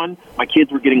interfere. One, my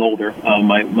kids were getting older.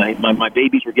 My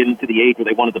babies were getting to the age where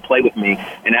they wanted to play with me.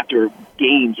 And after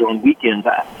games or on weekends,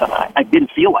 I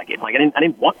didn't feel like it. Like I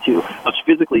didn't want to. I was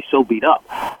physically so beat up.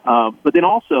 But then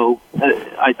also,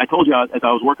 I told you, as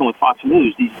I was working with Fox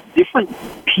News, these different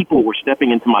people were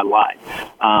stepping into my life.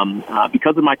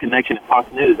 Because of my connection at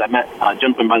Fox News, I met a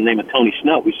gentleman by the name of Tony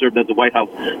Snow, who served as the White House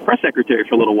press secretary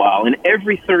for a little while. And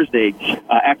every Thursday,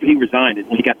 after he resigned,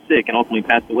 when he got sick and ultimately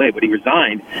passed away, but he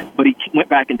resigned, but he went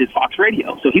back and did Fox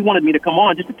Radio. So he wanted me to come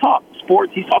on just to talk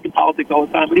sports. He's talking politics all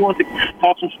the time, but he wants to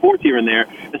talk some sports here and there.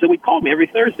 And so he called me every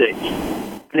Thursday.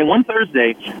 And then one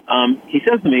Thursday, he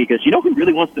says to me, he goes, you know who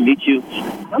really wants to meet you?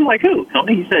 I'm like, who,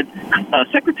 Tony? He said,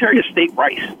 Secretary of State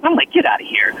Rice. I'm like, get out of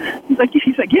here. He's like,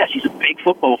 yeah, she's a big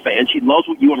football fan. She loves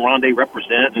what you and Rondé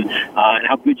represent and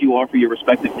how good you are for your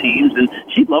respective teams, and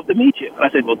she'd love to meet you. I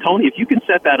said, well, Tony, if you can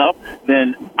set that up,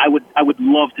 then I would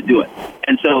love to do it.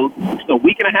 And so a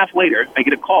week and a half later, I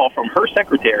get a call from her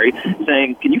secretary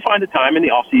saying, can you find a time in the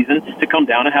off season to come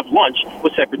down and have lunch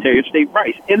with Secretary of State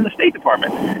Rice in the State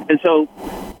Department? And so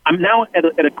I'm now at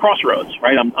a crossroads,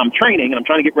 right? I'm training and I'm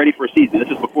trying to get ready for a season. This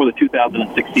is before the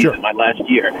 2006 season, sure, my last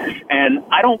year. And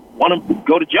I don't want to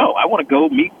go to Joe. I want to go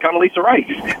meet Condoleezza Rice.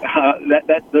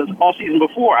 That the all season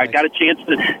before, I got a chance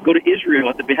to go to Israel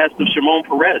at the behest of Shimon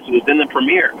Peres, who was then the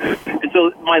premier. And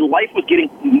so my life was getting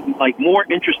like more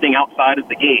interesting outside of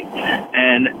the game.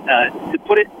 And to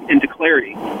put it into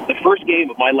clarity, the first game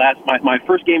of my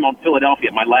first game on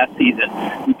Philadelphia, my last season,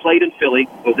 we played in Philly.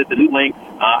 It was at the New Link.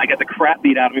 I got the crap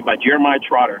beat out of me by Jeremiah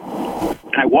Trotter.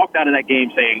 And I walked out of that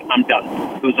game saying, I'm done.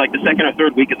 It was like the second or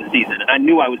third week of the season. And I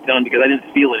knew I was done because I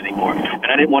didn't feel it anymore. And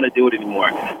I didn't want to do it anymore.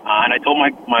 And I told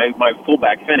my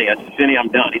fullback, Finney, I said, Finney, I'm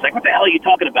done. He's like, what the hell are you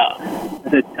talking about?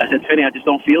 I said, Finney, I just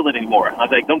don't feel it anymore. I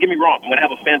was like, don't get me wrong. I'm going to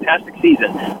have a fantastic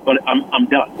season, but I'm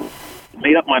done.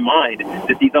 Made up my mind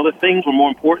that these other things were more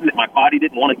important, that my body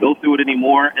didn't want to go through it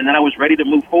anymore, and then I was ready to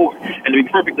move forward. And to be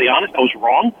perfectly honest, I was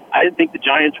wrong. I didn't think the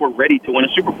Giants were ready to win a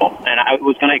Super Bowl, and I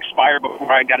was going to expire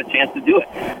before I got a chance to do it.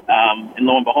 And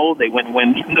lo and behold, they went and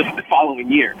win the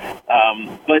following year.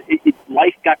 But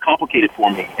life got complicated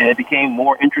for me, and it became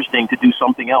more interesting to do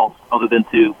something else other than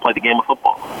to play the game of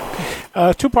football.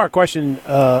 Two-part question.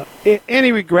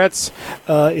 Any regrets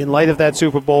in light of that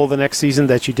Super Bowl the next season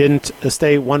that you didn't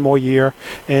stay one more year?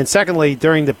 And secondly,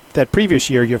 during that previous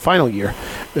year, your final year,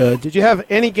 did you have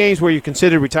any games where you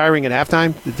considered retiring at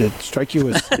halftime? Did it strike you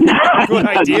as a good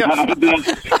idea?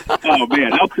 Oh,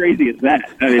 man, how crazy is that?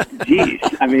 I mean, geez.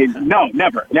 I mean, no,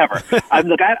 never.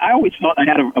 I always thought I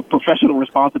had a professional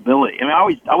responsibility. I mean,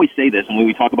 I always say this, and when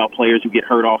we talk about players who get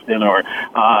hurt often or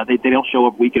they don't show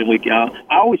up week in and week out,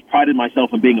 I always prided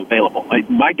myself in being available. Like,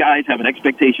 my guys have an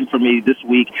expectation for me this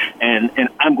week, and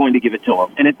I'm going to give it to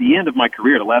them. And at the end of my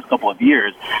career, the last couple of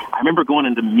years, I remember going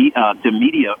into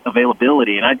media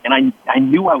availability, and I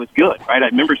knew I was good, right? I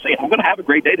remember saying, I'm going to have a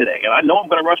great day today, and I know I'm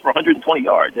going to rush for 120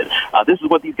 yards, and this is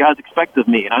what these guys expect of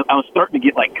me. And I was starting to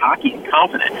get, like, cocky and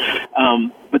confident.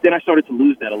 But then I started to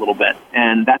lose that a little bit,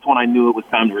 and that's when I knew it was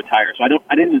time to retire. So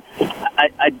I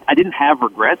didn't have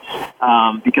regrets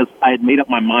because I had made up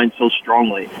my mind so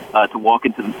strongly to walk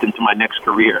into my next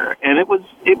career, and it was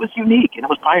unique and it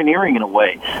was pioneering in a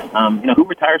way. Who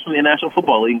retires from the National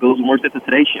Football League and goes and works at the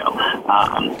Today Show?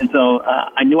 And so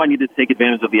I knew I needed to take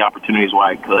advantage of the opportunities while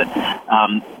I could.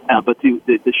 But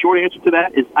the short answer to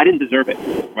that is I didn't deserve it.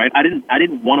 Right? I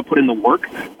didn't want to put in the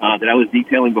work that I was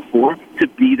detailing before to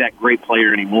be that great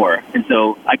player anymore. And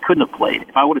so I couldn't have played.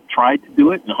 If I would have tried to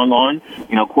do it and hung on,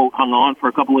 quote, hung on for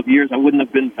a couple of years, I wouldn't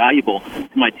have been valuable to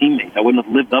my teammates. I wouldn't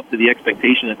have lived up to the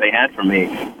expectation that they had for me.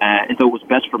 And so it was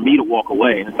best for me to walk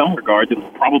away. And in some regards, it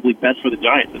was probably best for the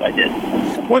Giants that I did.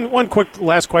 One quick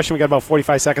last question. We got about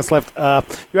 45 seconds left.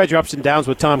 You had your ups and downs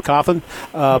with Tom Coughlin,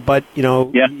 but,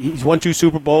 he's won 2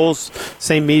 Super Bowls.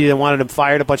 Same media that wanted him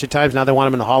fired a bunch of times. Now they want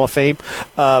him in the Hall of Fame.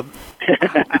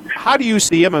 How do you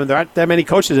see him? I mean, there aren't that many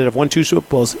coaches that have won 2 Super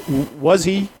Bowls. Was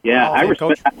he? Yeah,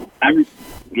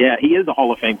 yeah, he is a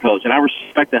Hall of Fame coach, and I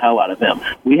respect the hell out of him.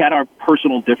 We had our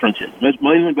personal differences,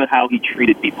 mainly about how he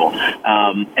treated people.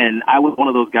 And I was one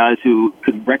of those guys who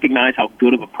could recognize how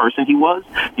good of a person he was,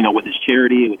 with his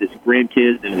charity, with his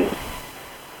grandkids, and his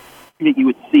that you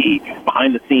would see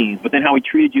behind the scenes, but then how he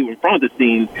treated you in front of the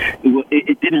scenes,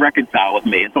 it didn't reconcile with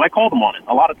me, and so I called him on it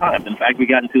a lot of times. In fact, we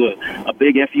got into a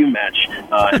big FU match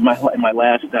in my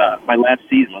last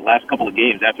season, my last couple of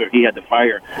games after he had to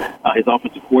fire his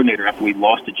offensive coordinator after we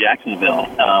lost to Jacksonville.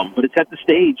 But it set the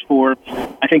stage for,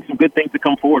 I think, some good things to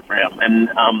come forward for him, and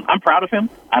I'm proud of him.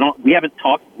 We haven't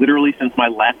talked literally since my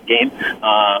last game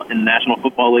in the National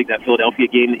Football League, that Philadelphia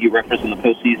game that you referenced in the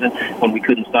postseason when we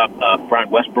couldn't stop Brian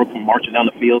Westbrook from marching down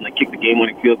the field and then kicked the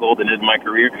game-winning field goal that ended my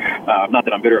career. Not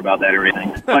that I'm bitter about that or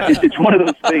anything, but it's one of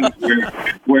those things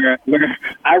where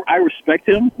I respect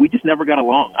him. We just never got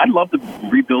along. I'd love to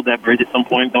rebuild that bridge at some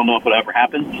point. Don't know if it'll ever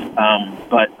happen,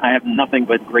 but I have nothing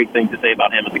but great things to say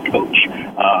about him as a coach,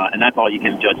 and that's all you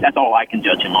can judge. That's all I can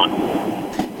judge him on.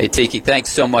 Hey, Tiki, thanks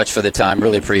so much for the time.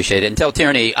 Really appreciate it. And tell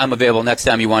Tierney I'm available next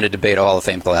time you want to debate a Hall of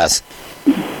Fame class.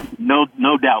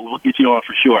 No doubt. We'll get you on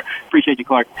for sure. Appreciate you,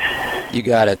 Clark. You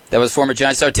got it. That was former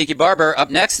Giants star Tiki Barber. Up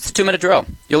next, it's a 2-minute drill.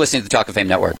 You're listening to the Talk of Fame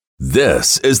Network.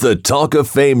 This is the Talk of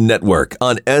Fame Network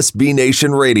on SB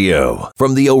Nation Radio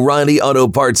from the O'Reilly Auto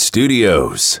Parts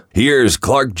Studios. Here's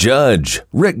Clark Judge,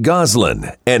 Rick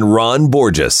Goslin, and Ron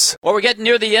Borges. Well, we're getting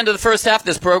near the end of the first half of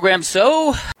this program,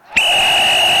 so...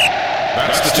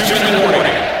 That's the 2-minute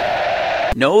warning.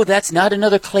 No, that's not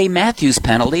another Clay Matthews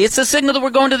penalty. It's a signal that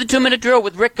we're going to the 2-minute drill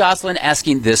with Rick Goslin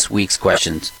asking this week's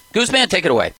questions. Gooseman, take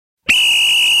it away.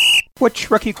 Which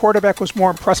rookie quarterback was more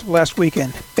impressive last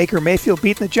weekend? Baker Mayfield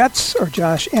beating the Jets or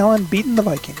Josh Allen beating the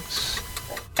Vikings?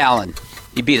 Allen.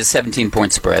 He beat a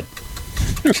 17-point spread.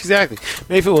 Exactly.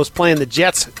 Mayfield was playing the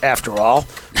Jets, after all,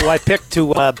 who I picked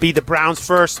to be the Browns'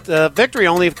 first victory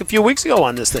only a few weeks ago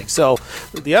on this thing. So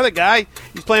the other guy,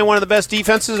 he's playing one of the best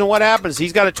defenses, and what happens?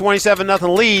 He's got a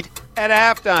 27-0 lead at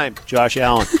halftime. Josh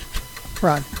Allen.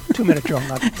 Ron, 2-minute drill.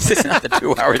 This is not the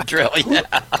 2-hour drill. Yeah.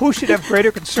 Who should have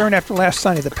greater concern after last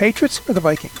Sunday, the Patriots or the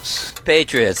Vikings?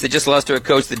 Patriots. They just lost to a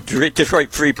coach the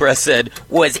Detroit Free Press said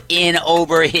was in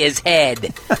over his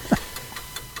head.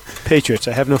 Patriots.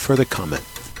 I have no further comment.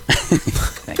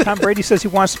 Tom Brady says he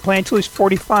wants to play until he's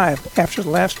 45. After the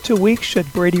last 2 weeks,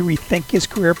 should Brady rethink his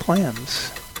career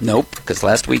plans? Nope, because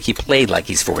last week he played like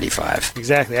he's 45.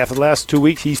 Exactly. After the last 2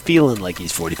 weeks, he's feeling like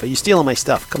he's 45. You're stealing my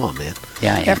stuff. Come on, man.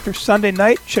 Yeah, I am. After Sunday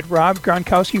night, should Rob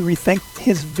Gronkowski rethink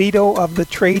his veto of the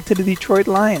trade to the Detroit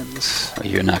Lions? Oh,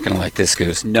 you're not going to like this,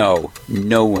 Goose. No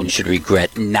one should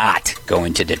regret not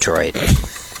going to Detroit.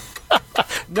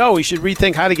 No, he should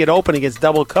rethink how to get open against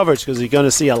double coverage because he's going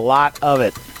to see a lot of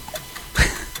it.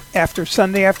 After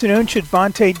Sunday afternoon, should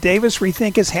Vontae Davis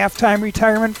rethink his halftime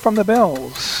retirement from the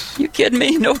Bills? You kidding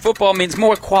me? No football means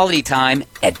more quality time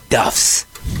at Duff's.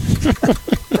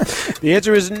 The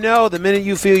answer is no. The minute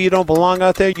you feel you don't belong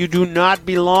out there, you do not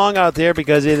belong out there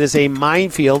because it is a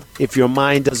minefield if your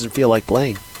mind doesn't feel like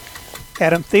playing.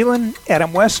 Adam Thielen,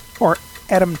 Adam West, or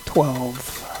Adam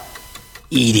 12?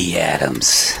 Edie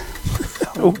Adams.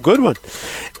 Oh, good one.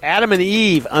 Adam and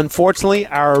Eve, unfortunately,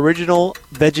 are original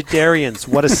vegetarians.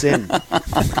 What a sin.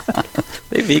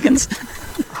 They vegans?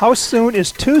 How soon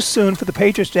is too soon for the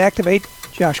Patriots to activate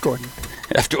Josh Gordon?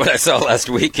 After what I saw last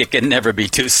week, it can never be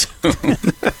too soon.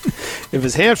 If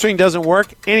his hamstring doesn't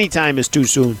work, any time is too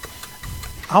soon.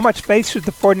 How much faith should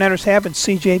the 49ers have in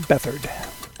C.J. Beathard?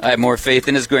 I have more faith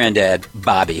in his granddad,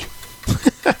 Bobby.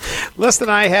 Less than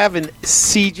I have in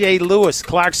C.J. Lewis,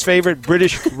 Clark's favorite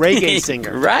British reggae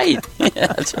singer. Right. Yeah,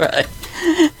 that's right.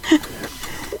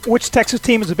 Which Texas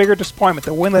team is a bigger disappointment?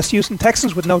 The winless Houston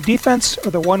Texans with no defense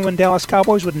or the one-win Dallas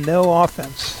Cowboys with no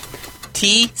offense?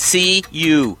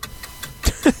 TCU.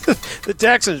 The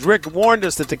Texans. Rick warned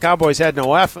us that the Cowboys had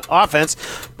no offense,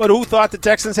 but who thought the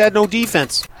Texans had no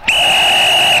defense?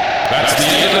 That's the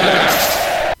end of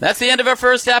that. That's the end of our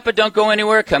first half, but don't go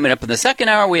anywhere. Coming up in the second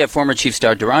hour, we have former Chief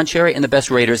star Deron Cherry and the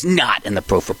best Raiders not in the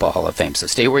Pro Football Hall of Fame. So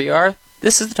stay where you are.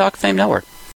 This is the Talk of Fame Network.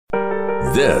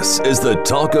 This is the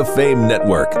Talk of Fame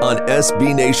Network on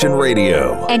SB Nation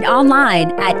Radio. And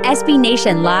online at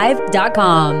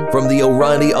SBNationLive.com. From the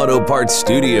O'Reilly Auto Parts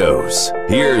Studios,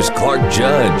 here's Clark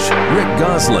Judge, Rick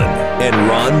Goslin, and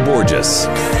Ron Borges.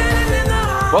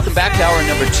 Welcome back to hour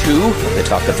number 2 of the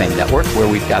Talk of Fame Network,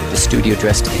 where we've got the studio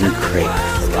dressed in crepe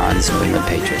for Ron's New England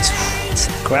Patriots.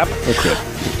 Crap or crap?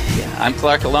 Yeah, I'm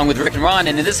Clark, along with Rick and Ron,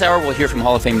 and in this hour we'll hear from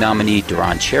Hall of Fame nominee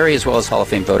Deron Cherry, as well as Hall of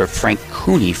Fame voter Frank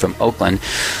Cooney from Oakland.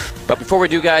 But before we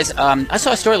do, guys, I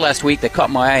saw a story last week that caught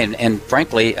my eye, and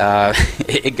frankly,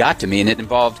 it got to me, and it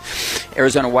involved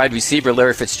Arizona wide receiver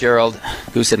Larry Fitzgerald,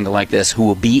 who's sitting like this, who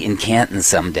will be in Canton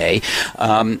someday.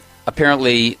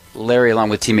 Apparently, Larry, along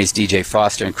with teammates DJ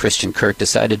Foster and Christian Kirk,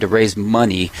 decided to raise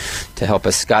money to help a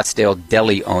Scottsdale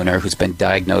deli owner who's been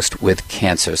diagnosed with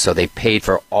cancer. So they paid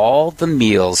for all the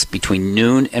meals between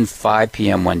noon and 5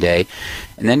 p.m. one day,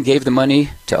 and then gave the money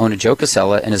to owner Joe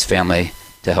Casella and his family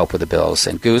to help with the bills.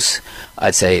 And Goose,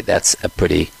 I'd say that's a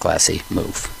pretty classy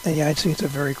move. Yeah, I'd say it's a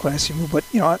very classy move. But,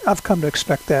 I've come to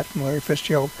expect that from Larry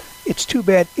Fitzgerald. It's too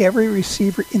bad every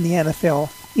receiver in the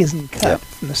NFL isn't cut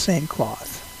from the same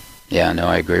cloth. Yeah, no,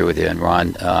 I agree with you. And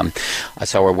Ron, I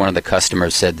saw where one of the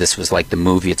customers said this was like the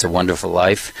movie It's a Wonderful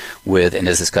Life with, and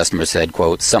as this customer said,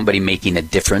 quote, somebody making a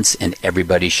difference and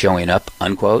everybody showing up,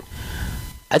 unquote.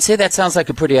 I'd say that sounds like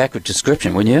a pretty accurate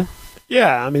description, wouldn't you?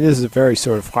 Yeah, I mean, this is a very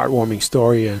sort of heartwarming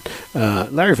story. And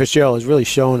Larry Fitzgerald has really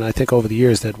shown, I think, over the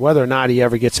years that whether or not he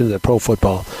ever gets into the Pro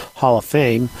Football Hall of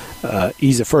Fame,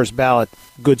 he's a first ballot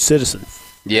good citizen.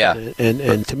 Yeah.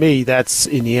 And to me, that's,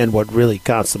 in the end, what really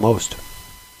counts the most.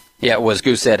 Yeah, it was.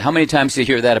 Goose said, how many times do you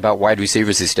hear that about wide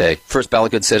receivers these days? First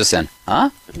ballot good citizen. Huh?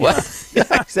 What?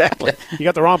 Yeah, exactly. You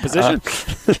got the wrong position.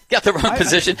 Got the wrong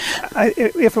position.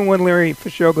 If and when Larry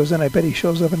Fitzgerald goes in, I bet he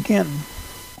shows up in Canton.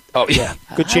 Oh, yeah.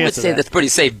 Good chance I would say that's a pretty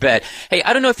safe bet. Hey,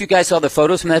 I don't know if you guys saw the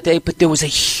photos from that day, but there was a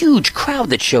huge crowd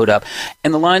that showed up,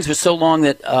 and the lines were so long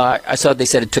that I saw they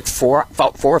said it took 4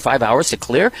 or 5 hours to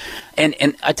clear. And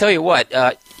I tell you what,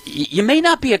 you may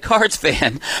not be a Cards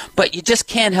fan, but you just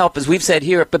can't help, as we've said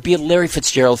here, but be a Larry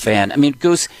Fitzgerald fan. I mean,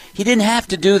 Goose, he didn't have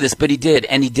to do this, but he did,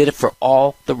 and he did it for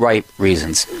all the right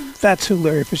reasons. That's who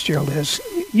Larry Fitzgerald is.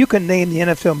 You can name the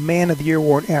NFL Man of the Year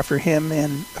award after him,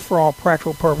 and for all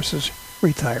practical purposes,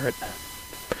 retire it.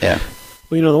 Yeah.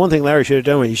 Well, the one thing Larry should have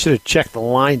done, he should have checked the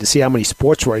line to see how many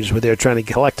sports writers were there trying to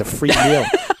collect a free meal.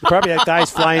 You probably had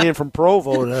guys flying in from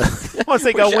Provo once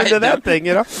they got wind of that thing,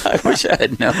 I wish I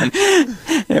had known.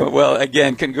 Yeah, well,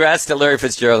 again, congrats to Larry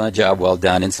Fitzgerald on a job well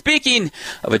done. And speaking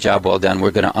of a job well done,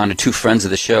 we're going to honor 2 friends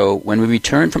of the show when we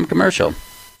return from commercial.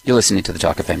 You're listening to the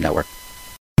Talk of Fame Network.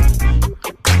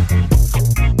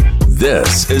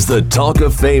 This is the Talk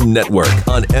of Fame Network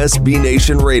on SB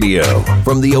Nation Radio.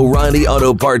 From the O'Reilly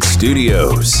Auto Parts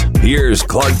Studios, here's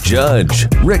Clark Judge,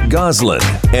 Rick Goslin,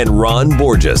 and Ron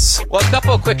Borges. Well, a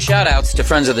couple of quick shout-outs to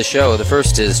friends of the show. The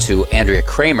first is to Andrea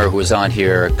Kramer, who was on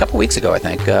here a couple weeks ago, I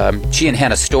think. She and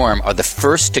Hannah Storm are the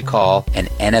first to call an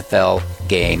NFL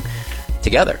game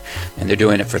together, and they're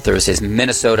doing it for Thursday's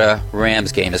Minnesota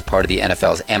Rams game as part of the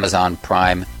NFL's Amazon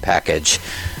Prime package.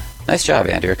 Nice job,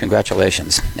 Andrea.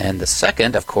 Congratulations. And the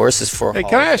second, of course, is for... Hey,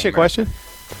 can I ask you a question?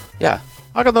 Yeah.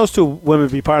 How can those 2 women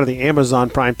be part of the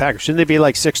Amazon Prime package? Shouldn't they be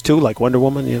like 6'2", like Wonder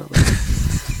Woman?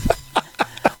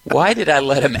 Why did I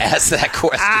let him ask that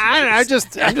question?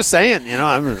 I'm just saying.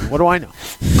 What do I know?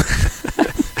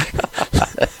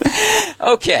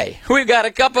 Okay, we've got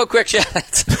a couple of quick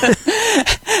shots.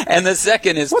 And the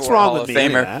second is What's for wrong Hall with of me?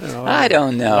 Famer. I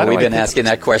don't know. We've been asking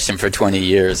that question for 20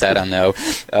 years. I don't know.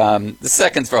 The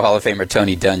second's for Hall of Famer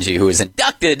Tony Dungy, who was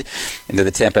inducted into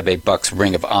the Tampa Bay Bucks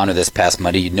Ring of Honor this past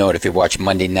Monday. You know it if you watch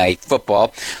Monday Night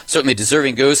Football. Certainly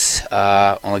deserving, Goose.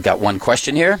 Only got one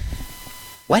question here.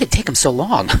 Why did it take him so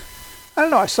long? I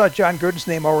don't know. I saw John Gruden's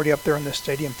name already up there in the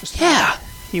stadium. Yeah.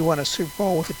 He won a Super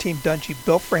Bowl with the team Dungy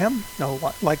built for him.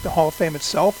 Like the Hall of Fame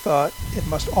itself, it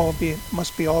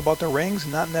must be all about the rings,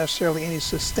 not necessarily any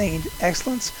sustained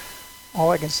excellence. All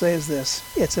I can say is this: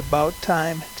 it's about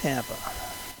time, Tampa.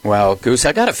 Well, Goose,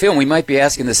 I got a feeling we might be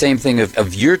asking the same thing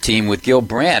of your team with Gil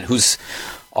Brandt, who's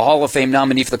a Hall of Fame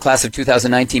nominee for the class of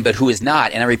 2019, but who is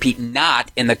not, and I repeat, not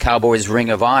in the Cowboys Ring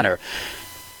of Honor.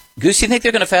 Goose, you think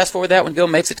they're going to fast forward that when Gil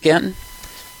makes it to Canton?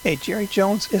 Hey, Jerry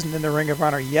Jones isn't in the Ring of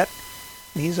Honor yet.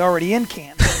 He's already in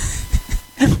Canton.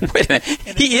 Wait a minute.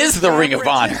 He is the Ring of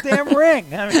Honor. His damn ring.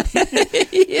 I mean,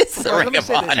 he is the Ring of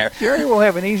Honor. Jerry will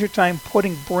have an easier time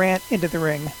putting Brandt into the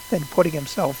ring than putting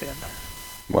himself in.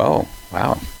 Whoa.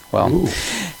 Wow. Well,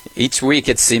 each week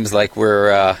it seems like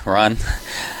we're, Ron, it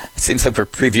seems like we're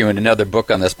previewing another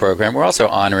book on this program. We're also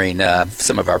honoring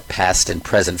some of our past and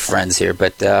present friends here,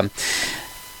 but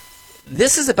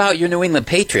this is about your New England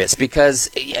Patriots because,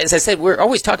 as I said, we're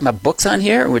always talking about books on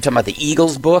here. We're talking about the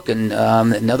Eagles book and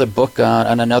another book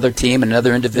on another team,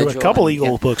 another individual. There were a couple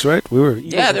Eagles books, right? We were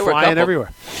there were flying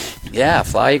everywhere. Yeah,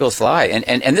 fly, Eagles, fly.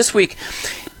 And this week,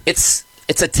 it's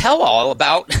a tell-all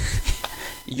about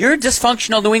your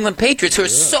dysfunctional New England Patriots who are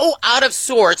so out of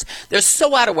sorts. They're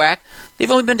so out of whack.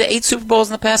 They've only been to 8 Super Bowls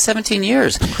in the past 17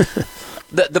 years.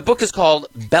 The book is called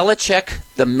Belichick,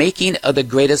 The Making of the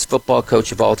Greatest Football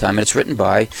Coach of All Time, and it's written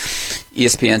by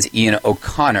ESPN's Ian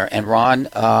O'Connor. And Ron,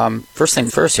 first thing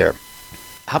first here,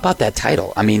 how about that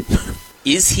title? I mean,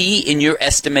 is he, in your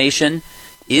estimation,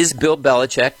 is Bill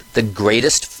Belichick the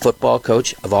greatest football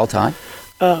coach of all time?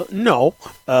 No,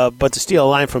 but to steal a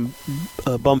line from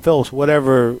Bum Phillips,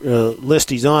 whatever list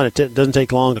he's on, it doesn't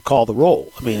take long to call the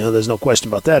roll. I mean, there's no question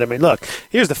about that. I mean, look,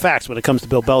 here's the facts when it comes to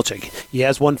Bill Belichick. He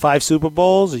has won 5 Super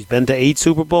Bowls. He's been to 8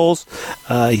 Super Bowls.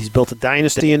 He's built a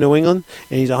dynasty in New England,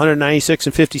 and he's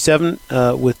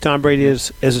 196-57 with Tom Brady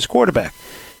as his quarterback.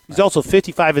 He's also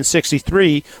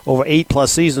 55-63 over 8+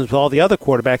 seasons with all the other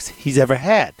quarterbacks he's ever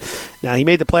had. Now, he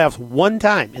made the playoffs one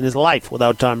time in his life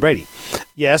without Tom Brady.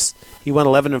 Yes, he went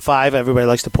 11-5. Everybody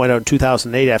likes to point out in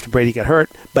 2008 after Brady got hurt.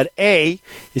 But A,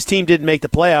 his team didn't make the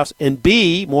playoffs, and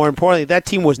B, more importantly, that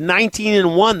team was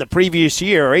 19-1 the previous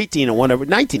year, or 18-1, or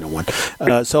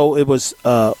 19-1. So it was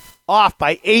off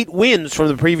by 8 wins from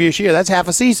the previous year. That's half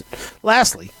a season.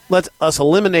 Lastly, let us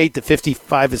eliminate the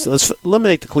 55. Let's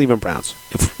eliminate the Cleveland Browns.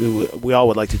 If we all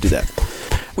would like to do that.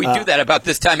 We do that about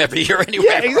this time every year anyway.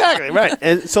 Yeah, exactly, right.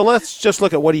 And so let's just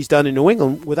look at what he's done in New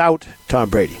England without Tom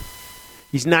Brady.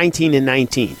 He's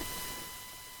 19-19.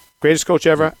 Greatest coach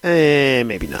ever?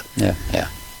 Maybe not. Yeah.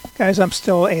 Guys, I'm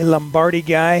still a Lombardi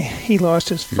guy. He lost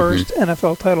his first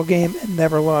NFL title game and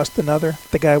never lost another.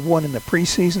 The guy won in the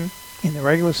preseason, in the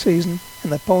regular season, in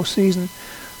the postseason.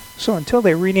 So until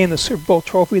they rename the Super Bowl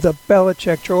trophy the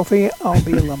Belichick Trophy, I'll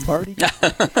be a Lombardi guy.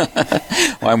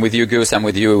 Well, I'm with you, Goose. I'm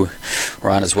with you,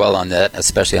 Ron, as well on that,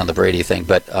 especially on the Brady thing.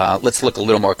 But let's look a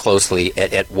little more closely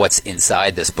at what's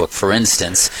inside this book. For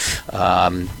instance,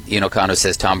 Ian O'Connor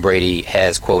says Tom Brady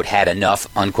has, quote, had enough,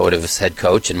 unquote, of his head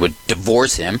coach and would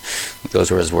divorce him. Those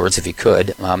were his words, if he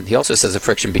could. He also says a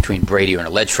friction between Brady, or an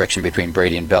alleged friction between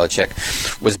Brady and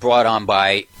Belichick, was brought on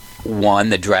by 1,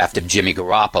 the draft of Jimmy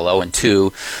Garoppolo, and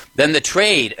 2, then the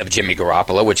trade of Jimmy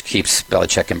Garoppolo, which keeps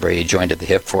Belichick and Brady joined at the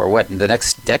hip for what, in the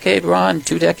next decade, Ron?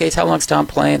 2 decades? How long's Tom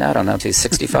playing? I don't know, until he's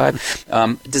 65.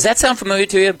 Does that sound familiar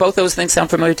to you? Both those things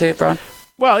sound familiar to you, Ron?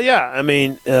 Well, yeah. I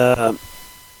mean, but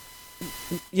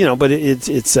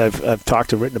it's I've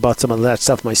talked and written about some of that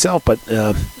stuff myself, but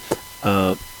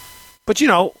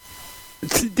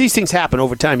these things happen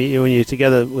over time. When you're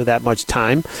together with that much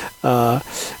time.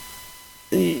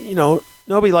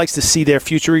 Nobody likes to see their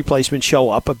future replacement show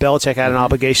up, but Belichick had an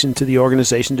obligation to the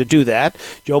organization to do that.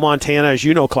 Joe Montana, as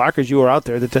you know, Clark, as you were out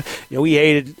there, he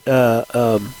hated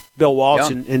Bill Walsh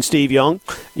and Steve Young,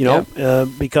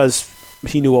 because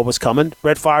he knew what was coming.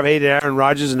 Brett Favre hated Aaron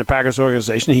Rodgers and the Packers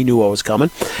organization. He knew what was coming.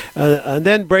 And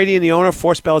then Brady and the owner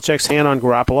forced Belichick's hand on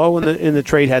Garoppolo, and the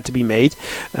trade had to be made.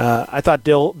 I thought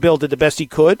Bill did the best he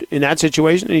could in that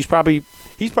situation, and he's probably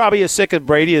as sick of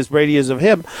Brady is of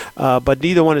him, but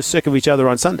neither one is sick of each other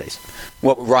on Sundays.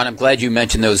 Well, Ron, I'm glad you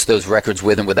mentioned those records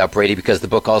with and without Brady, because the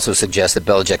book also suggests that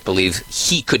Belichick believes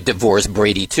he could divorce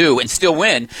Brady too and still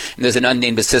win. And there's an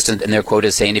unnamed assistant in their quote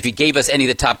is saying, if you gave us any of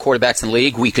the top quarterbacks in the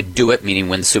league, we could do it, meaning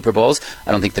win Super Bowls.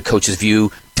 I don't think the coaches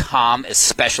view Tom as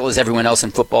special as everyone else in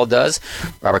football does.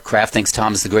 Robert Kraft thinks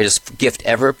Tom is the greatest gift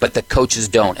ever, but the coaches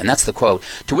don't. And that's the quote.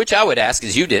 To which I would ask,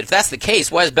 as you did, if that's the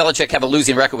case, why does Belichick have a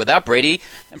losing record without Brady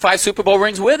and 5 Super Bowl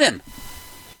rings with him?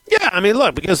 Yeah, I mean,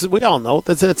 look, because we all know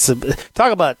that's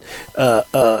talk about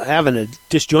having a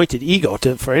disjointed ego.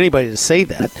 For anybody to say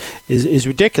that is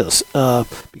ridiculous.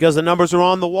 Because the numbers are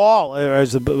on the wall, or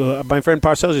as my friend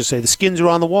Parcells used to say, the skins are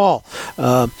on the wall.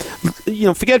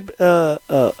 Forget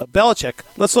Belichick.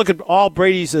 Let's look at all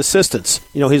Brady's assistants.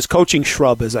 His coaching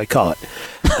shrub, as I call it.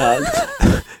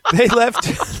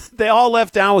 They all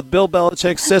left down with Bill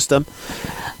Belichick's system.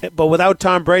 But without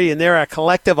Tom Brady, and they're a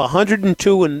collective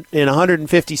 102 and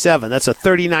 157. That's a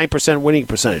 39% winning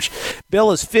percentage.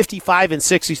 Bill is 55 and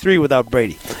 63 without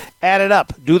Brady. Add it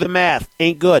up. Do the math.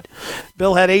 Ain't good.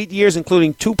 Bill had 8 years,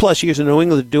 including 2+ years in New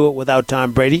England, to do it without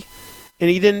Tom Brady, and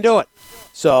he didn't do it.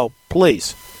 So,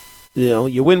 please,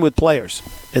 you win with players.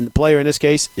 And the player in this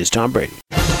case is Tom Brady.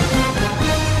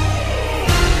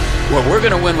 Well, we're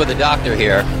going to win with a doctor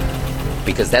here,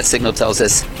 because that signal tells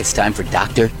us it's time for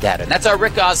Dr. Data. And that's our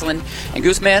Rick Gosselin. And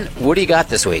Gooseman, what do you got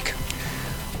this week?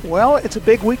 Well, it's a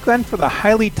big weekend for the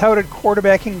highly touted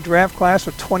quarterbacking draft class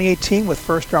of 2018, with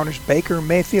first-rounders Baker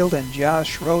Mayfield and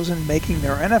Josh Rosen making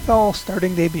their NFL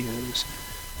starting debuts.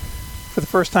 For the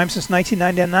first time since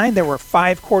 1999, there were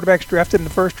 5 quarterbacks drafted in the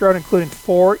first round, including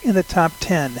 4 in the top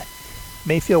 10.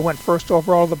 Mayfield went first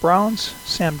overall to the Browns,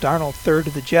 Sam Darnold third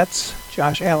to the Jets,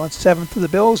 Josh Allen 7th to the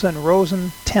Bills, and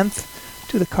Rosen 10th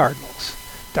to the Cardinals.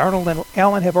 Darnold and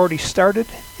Allen have already started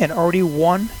and already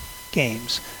won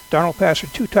games. Darnold passed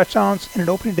for 2 touchdowns in an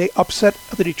opening day upset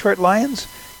of the Detroit Lions,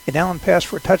 and Allen passed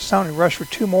for a touchdown and rushed for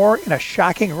 2 more in a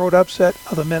shocking road upset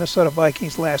of the Minnesota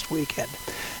Vikings last weekend.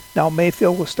 Now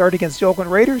Mayfield will start against the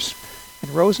Oakland Raiders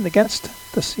and Rosen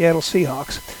against the Seattle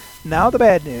Seahawks. Now the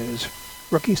bad news.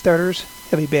 Rookie starters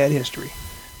have a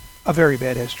very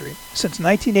bad history. Since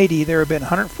 1980, there have been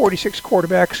 146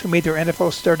 quarterbacks who made their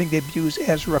NFL starting debuts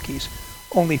as rookies.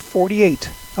 Only 48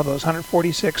 of those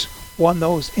 146 won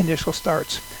those initial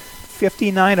starts.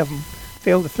 59 of them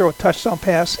failed to throw a touchdown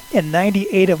pass, and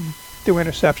 98 of them threw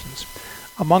interceptions.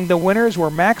 Among the winners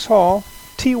were Max Hall,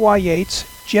 T.Y.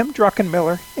 Yates, Jim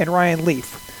Druckenmiller, and Ryan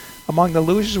Leaf. Among the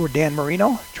losers were Dan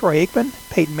Marino, Troy Aikman,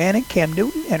 Peyton Manning, Cam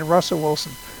Newton, and Russell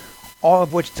Wilson. All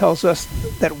of which tells us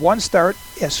that one start,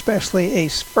 especially a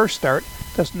first start,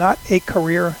 does not a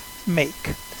career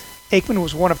make. Aikman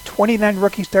was one of 29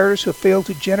 rookie starters who failed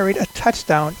to generate a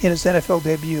touchdown in his NFL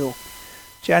debut.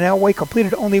 John Elway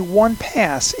completed only 1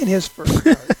 pass in his first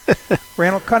start.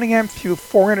 Randall Cunningham threw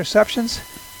 4 interceptions,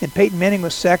 and Peyton Manning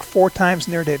was sacked 4 times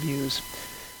in their debuts.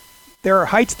 There are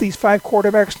heights these 5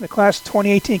 quarterbacks in the class of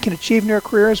 2018 can achieve in their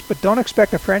careers, but don't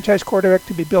expect a franchise quarterback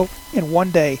to be built in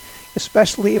one day,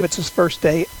 especially if it's his first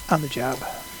day on the job.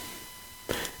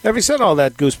 Having said all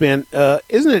that, Gooseman,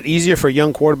 isn't it easier for a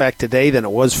young quarterback today than it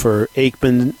was for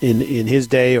Aikman in his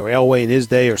day, or Elway in his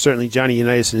day, or certainly Johnny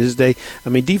Unitas in his day? I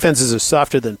mean, defenses are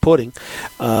softer than pudding,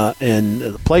 and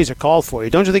the plays are called for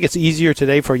you. Don't you think it's easier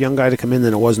today for a young guy to come in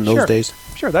than it was in those days?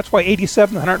 Sure. That's why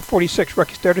 87 146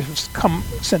 rookie starters have come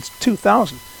since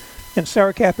 2000. In the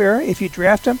salary cap era, if you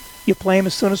draft him, you play him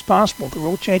as soon as possible. The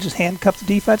rule changes handcuff the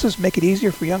defenses, make it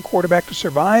easier for a young quarterback to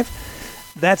survive.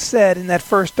 That said, in that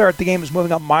first start, the game is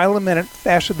moving a mile a minute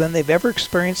faster than they've ever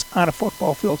experienced on a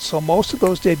football field. So most of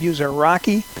those debuts are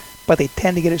rocky, but they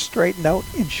tend to get it straightened out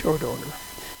in short order.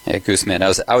 Hey, Gooseman,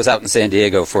 I was out in San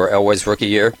Diego for Elway's rookie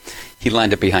year. He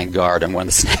lined up behind guard on one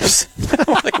of the snaps.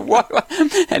 Like, what?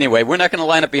 Anyway, we're not going to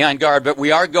line up behind guard, but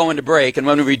we are going to break. And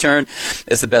when we return,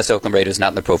 it's the best Oakland Raiders not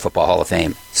in the Pro Football Hall of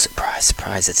Fame. Surprise,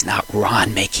 surprise, it's not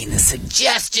Ron making the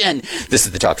suggestion. This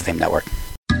is the Talk of Fame Network.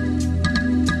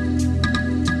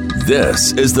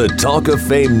 This is the Talk of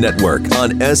Fame Network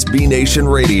on SB Nation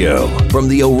Radio. From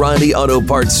the O'Reilly Auto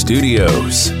Parts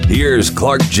Studios, here's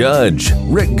Clark Judge,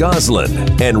 Rick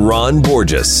Gosselin, and Ron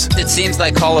Borges. It seems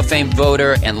like Hall of Fame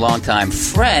voter and longtime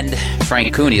friend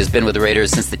Frank Cooney has been with the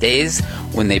Raiders since the days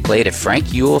when they played at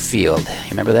Frank Ewell Field. You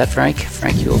remember that, Frank?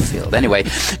 Frank Ewell Field. Anyway,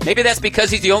 maybe that's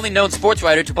because he's the only known sports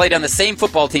writer to play on the same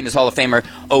football team as Hall of Famer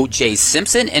O.J.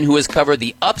 Simpson, and who has covered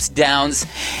the ups, downs,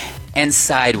 and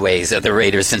sideways of the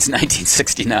Raiders since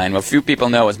 1969. Well, few people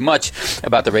know as much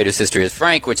about the Raiders' history as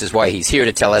Frank, which is why he's here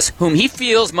to tell us whom he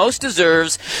feels most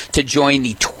deserves to join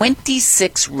the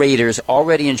 26 Raiders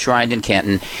already enshrined in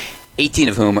Canton, 18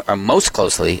 of whom are most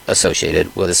closely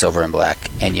associated with the Silver and Black.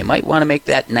 And you might want to make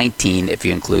that 19 if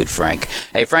you include Frank.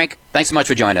 Hey, Frank, thanks so much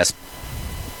for joining us.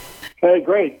 Hey,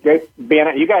 great. Good being.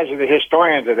 You guys are the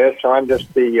historians of this, so I'm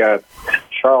just the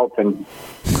charlatan.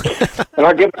 And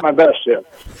I'll give it my best, yeah.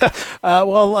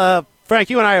 Frank,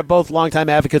 you and I are both longtime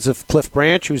advocates of Cliff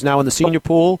Branch, who's now in the senior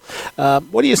pool.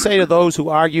 What do you say to those who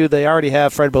argue they already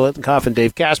have Fred Biletnikoff and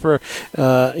Dave Casper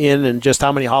in, and just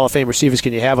how many Hall of Fame receivers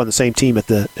can you have on the same team at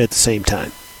the same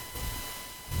time?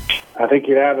 I think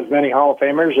you have as many Hall of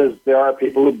Famers as there are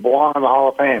people who belong in the Hall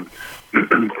of Fame.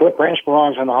 Cliff Branch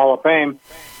belongs in the Hall of Fame.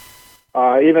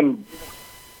 Even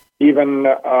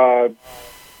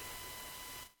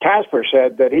Casper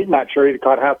said that he's not sure he'd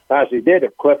caught half the passes he did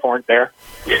if Cliff weren't there.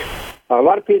 A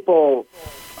lot of people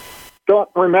don't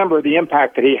remember the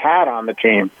impact that he had on the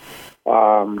team.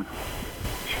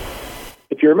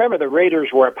 If you remember, the Raiders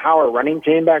were a power running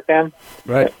team back then.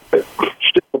 Right.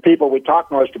 The people we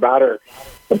talk most about are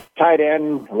the tight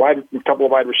end, a couple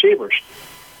of wide receivers.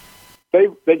 They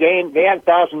had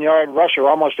 1,000-yard rusher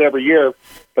almost every year,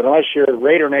 but unless you're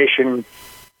Raider Nation,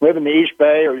 live in the East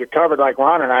Bay, or you're covered like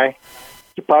Ron and I,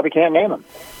 you probably can't name them.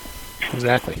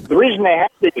 Exactly. The reason they had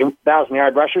these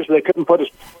 1,000-yard rushers, they couldn't put a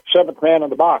seventh man in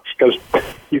the box because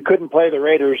you couldn't play the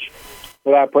Raiders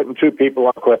without putting two people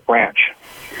on Cliff Branch.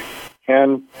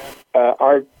 And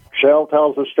Art Shell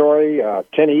tells the story.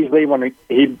 Ken Easley, when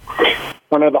he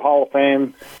went to the Hall of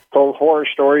Fame, told horror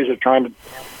stories of trying to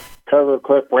cover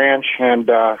Cliff Branch, and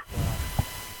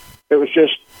it was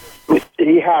just,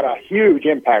 he had a huge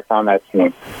impact on that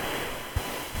team.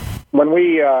 When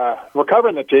we were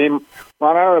covering the team,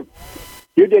 Ron, I don't know if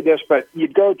you did this, but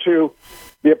you'd go to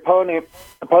the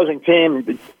opposing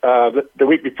team the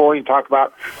week before and talk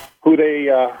about who they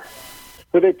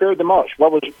feared the most.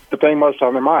 What was the thing most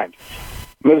on their mind?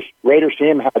 This Raiders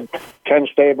team had Ken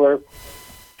Stabler,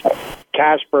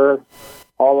 Casper,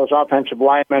 all those offensive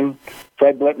linemen,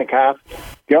 Fred Biletnikoff.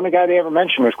 The only guy they ever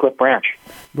mentioned was Cliff Branch.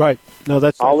 Right. No,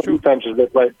 that's all the true. defenses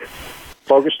that played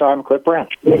focused on Cliff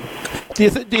Branch. Do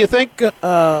you think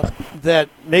that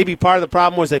maybe part of the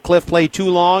problem was that Cliff played too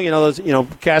long?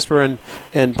 Casper and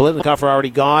Biletnikoff were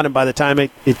already gone, and by the time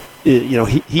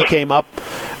he came up,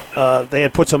 they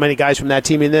had put so many guys from that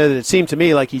team in there that it seemed to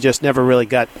me like he just never really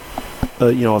got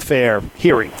a fair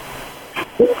hearing.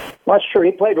 Well, that's true.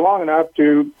 He played long enough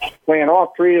to play in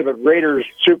all three of the Raiders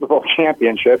Super Bowl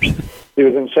championships. He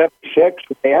was in 76.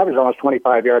 They averaged almost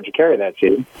 25 yards a carry that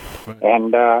season. Right.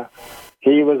 And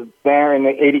he was there in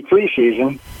the 83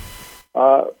 season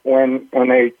when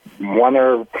they won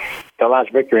their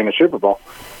last victory in the Super Bowl.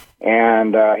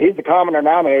 And he's the common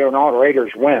denominator in all the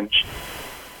Raiders wins.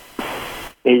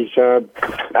 He's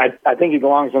I think he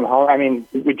belongs in the Hall. I mean,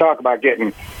 we talk about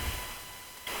getting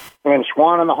Lynn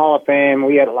Swann in the Hall of Fame.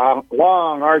 We had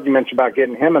long arguments about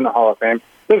getting him in the Hall of Fame.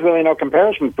 There's really no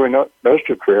comparison between those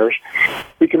two careers.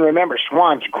 We can remember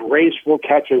Swann's graceful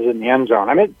catches in the end zone.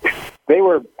 I mean, they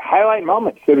were highlight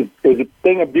moments. It was a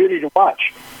thing of beauty to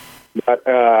watch. But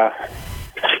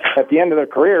at the end of their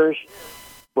careers,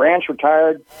 Branch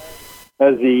retired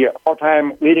as the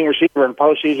all-time leading receiver in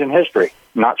postseason history,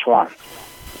 not Swann.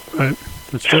 Right.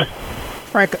 That's true.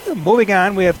 Frank, moving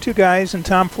on, we have two guys in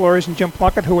Tom Flores and Jim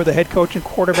Plunkett who were the head coach and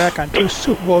quarterback on two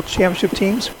Super Bowl championship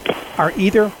teams. Are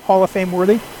either Hall of Fame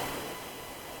worthy?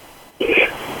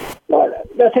 Well,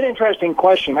 that's an interesting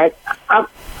question.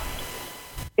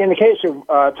 In the case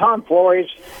of Tom Flores,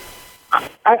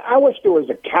 I wish there was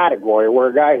a category where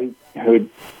a guy who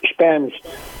spends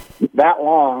that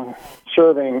long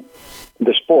serving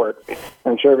the sport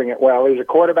and serving it well. He was a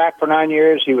quarterback for 9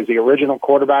 years. He was the original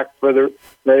quarterback for the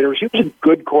Raiders. He was a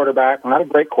good quarterback, not a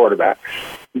great quarterback.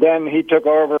 Then he took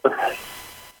over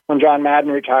when John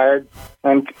Madden retired,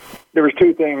 and there was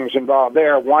two things involved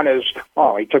there. One is,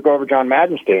 he took over John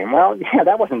Madden's team. Well, yeah,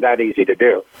 that wasn't that easy to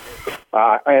do.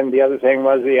 And the other thing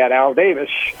was he had Al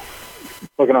Davis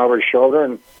looking over his shoulder,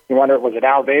 and you wonder, was it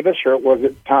Al Davis or was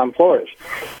it Tom Flores?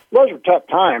 Those were tough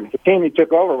times. The team he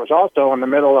took over was also in the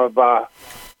middle of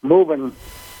moving,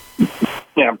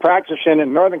 practicing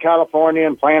in Northern California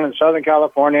and playing in Southern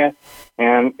California,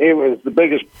 and it was the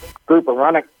biggest group of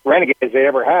renegades they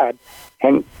ever had.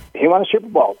 And he won a Super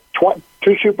Bowl,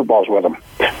 two Super Bowls with them.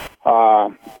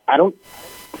 I don't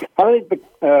think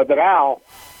that Al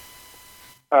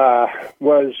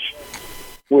was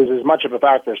as much of a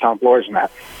factor as Tom Flores in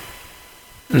that.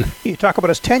 You talk about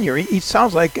his tenure. He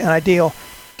sounds like an ideal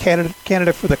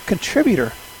candidate for the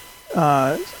contributor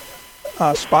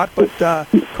spot, but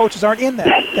coaches aren't in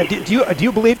that. Do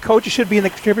you believe coaches should be in the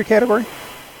contributor category?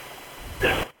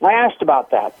 I asked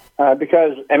about that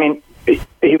because, I mean,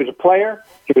 he was a player,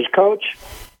 he was a coach,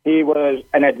 he was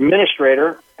an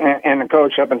administrator and a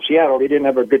coach up in Seattle. He didn't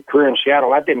have a good career in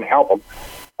Seattle. That didn't help him.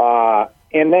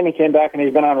 And then he came back and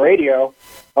he's been on radio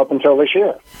up until this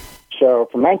year. So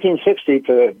from 1960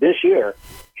 to this year,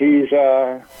 he's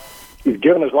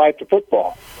given his life to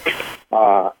football.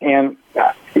 And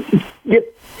he's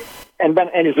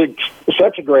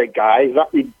such a great guy.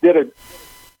 He did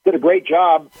a great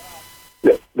job.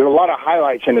 There are a lot of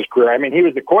highlights in his career. I mean, he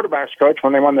was the quarterback's coach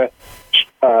when they won the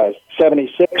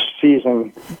 76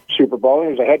 season Super Bowl. He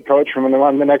was a head coach when they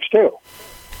won the next two.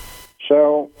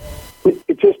 So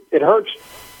it hurts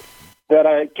that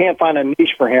I can't find a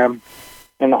niche for him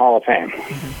in the Hall of Fame.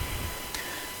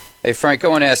 Hey, Frank, I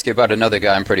want to ask you about another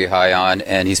guy I'm pretty high on,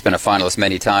 and he's been a finalist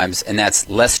many times, and that's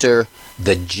Lester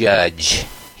the Judge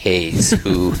Hayes,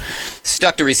 who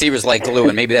stuck to receivers like glue,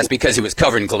 and maybe that's because he was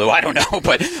covered in glue. I don't know,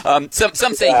 but some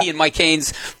say he and Mike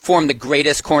Haynes formed the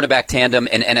greatest cornerback tandem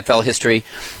in NFL history.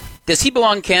 Does he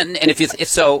belong in Canton? And if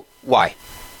so, why?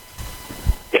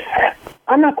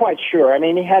 I'm not quite sure. I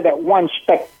mean, he had that one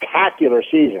spectacular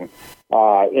season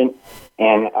when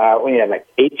he had like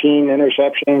 18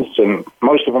 interceptions, and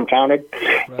most of them counted.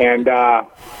 Right.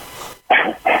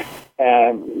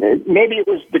 And maybe it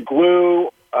was the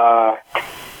glue.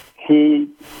 He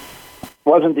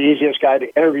wasn't the easiest guy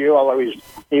to interview, although he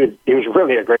was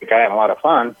really a great guy and a lot of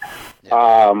fun.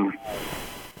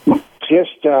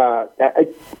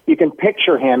 You can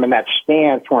picture him in that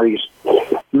stance where he's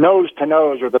nose to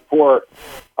nose with the poor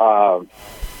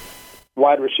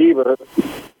wide receiver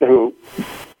who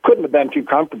couldn't have been too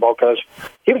comfortable because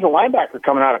he was a linebacker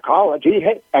coming out of college. He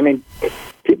hit. I mean,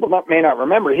 people may not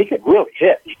remember, he could really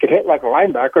hit. He could hit like a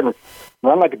linebacker and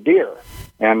run like a deer.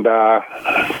 And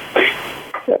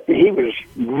he was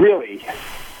really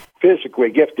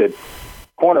physically gifted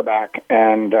cornerback.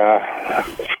 And,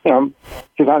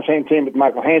 he's on the same team with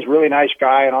Michael Haynes, really nice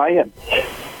guy. And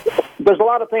there's a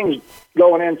lot of things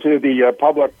going into the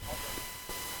public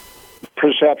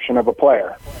perception of a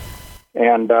player.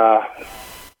 And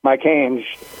Mike Haynes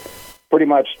pretty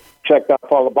much checked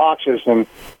off all the boxes. And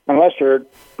Lester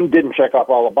didn't check off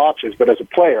all the boxes, but as a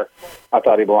player, I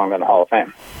thought he belonged in the Hall of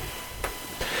Fame.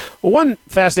 Well, one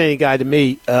fascinating guy to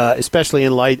me, especially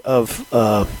in light of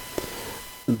the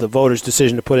voters'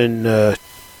 decision to put in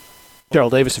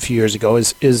Daryl Davis a few years ago,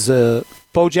 is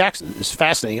Bo Jackson. It's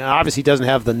fascinating. Obviously, he doesn't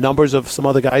have the numbers of some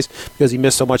other guys because he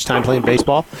missed so much time playing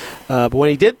baseball. But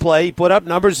when he did play, he put up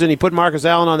numbers, and he put Marcus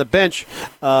Allen on the bench.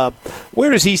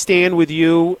 Where does he stand with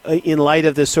you in light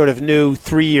of this sort of new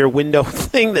 3-year window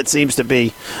thing that seems to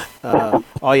be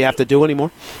all you have to do anymore?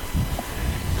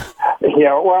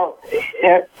 Yeah, well,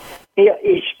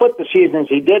 he split the seasons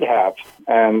he did have,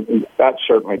 and that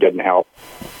certainly didn't help.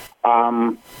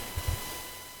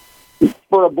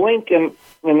 For a blink in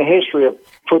the history of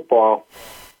football,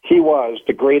 he was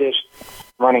the greatest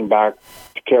running back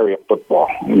to carry a football.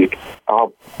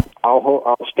 I'll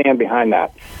stand behind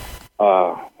that.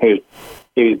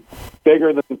 He's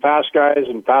bigger than fast guys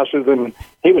and faster than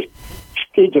he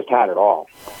just had it all.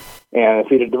 And if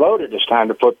he'd have devoted his time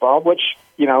to football, which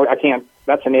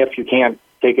that's an if you can't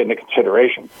take into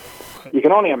consideration. You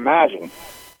can only imagine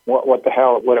what the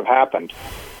hell would have happened.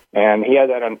 And he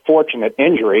had that unfortunate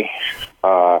injury,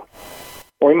 or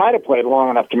he might have played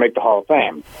long enough to make the Hall of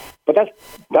Fame. But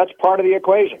that's part of the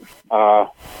equation.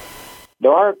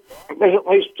 There's at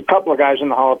least a couple of guys in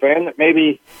the Hall of Fame that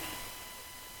maybe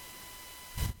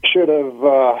should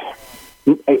have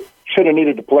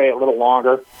needed to play a little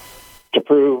longer to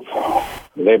prove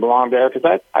they belong there,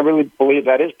 because I really believe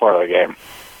that is part of the game.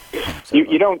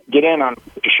 You don't get in on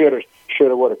what you should have,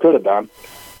 would have, could have done.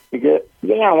 You get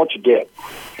in on what you did.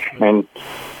 And,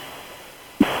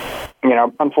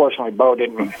 unfortunately, Bo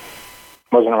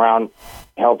wasn't around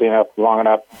healthy enough, long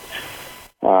enough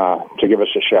to give us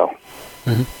a show.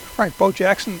 Mm-hmm. All right, Bo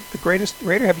Jackson, the greatest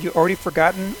Raider. Have you already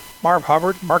forgotten Marv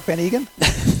Hubbard, Mark Van Egan?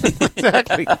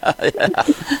 Exactly.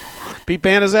 Pete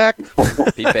Banaszak?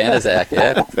 Pete Banaszak,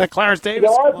 yeah. Clarence Davis.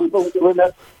 There are people who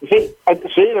remember.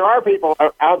 There are people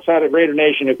outside of Raider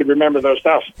Nation who could remember those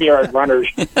 1,000-yard runners.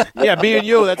 Yeah, me and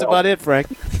you. That's about it, Frank.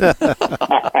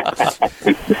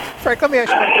 Frank, let me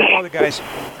ask you about a couple other guys.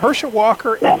 Herschel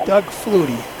Walker and Doug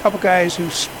Flutie, a couple guys who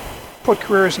put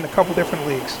careers in a couple different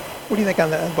leagues. What do you think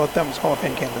about them as Hall of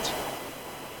Fame candidates?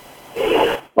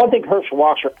 Well, I think Herschel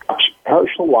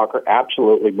Walker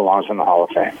absolutely belongs in the Hall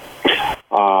of Fame.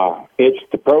 It's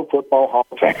the Pro Football Hall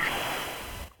of Fame.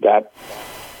 That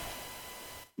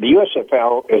the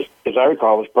USFL, as I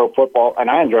recall, was pro football, and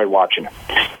I enjoyed watching it.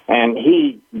 And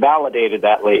he validated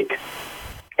that league.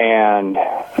 And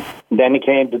then he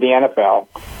came to the NFL,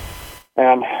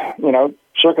 and,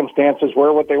 circumstances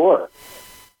were what they were.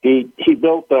 He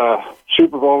built a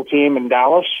Super Bowl team in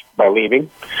Dallas by leaving,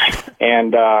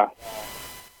 and,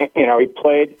 he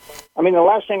played. I mean, the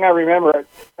last thing I remember,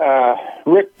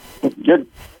 Rick, you're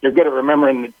good at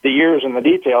remembering the years and the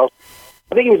details.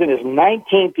 I think he was in his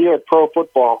 19th year of pro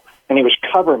football, and he was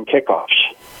covering kickoffs.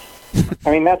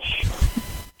 I mean, that's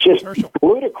just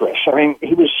ludicrous. I mean,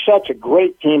 he was such a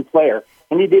great team player,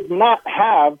 and he did not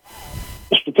have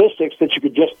statistics that you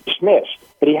could just dismiss,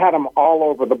 but he had them all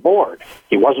over the board.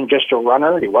 He wasn't just a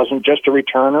runner. He wasn't just a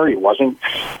returner. He wasn't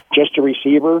just a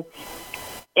receiver.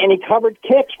 And he covered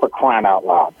kicks, for crying out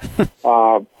loud.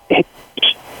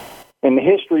 In the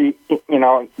history,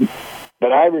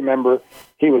 that I remember,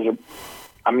 he was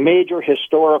a major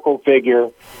historical figure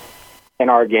in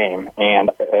our game.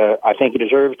 And I think he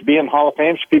deserves to be in the Hall of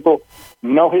Fame so people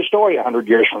know his story 100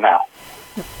 years from now.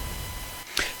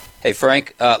 Hey,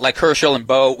 Frank, like Herschel and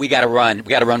Bo, we got to run. We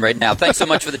got to run right now. Thanks so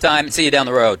much for the time, and see you down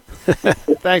the road.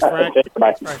 Thanks, Frank.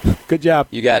 Bye. Good job.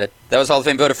 You got it. That was Hall of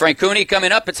Fame voter Frank Cooney.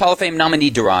 Coming up, it's Hall of Fame nominee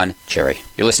Deron Cherry.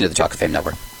 You're listening to the Talk of Fame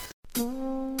Network.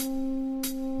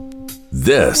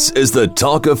 This is the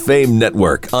Talk of Fame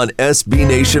Network on SB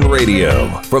Nation Radio.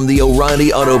 From the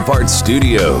O'Reilly Auto Parts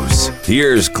Studios,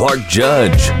 here's Clark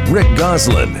Judge, Rick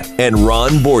Goslin, and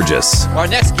Ron Borges. Our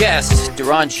next guest,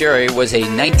 Deron Cherry, was a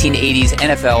 1980s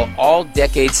NFL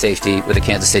all-decade safety with the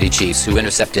Kansas City Chiefs who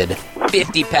intercepted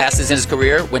 50 passes in his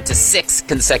career, went to 6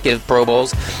 consecutive Pro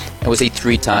Bowls, and was a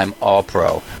 3-time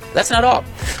All-Pro. That's not all.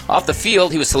 Off the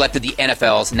field, he was selected the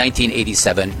NFL's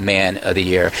 1987 Man of the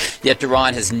Year. Yet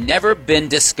Deron has never been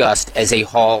discussed as a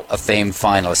Hall of Fame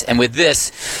finalist. And with this,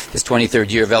 his 23rd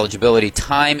year of eligibility,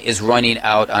 time is running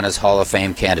out on his Hall of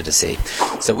Fame candidacy.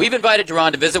 So we've invited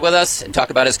Deron to visit with us and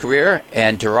talk about his career.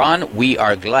 And Deron, we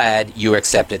are glad you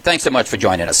accepted. Thanks so much for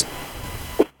joining us.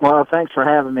 Well, thanks for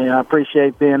having me. I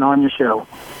appreciate being on your show.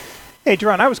 Hey,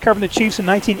 Deron, I was covering the Chiefs in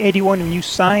 1981 when you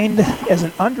signed as an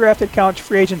undrafted college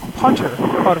free agent punter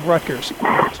out of Rutgers.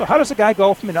 So how does a guy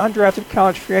go from an undrafted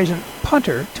college free agent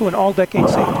punter to an all-decade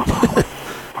safety?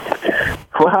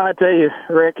 Well, I tell you,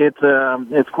 Rick,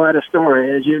 it's quite a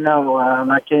story. As you know,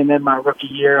 I came in my rookie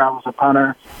year. I was a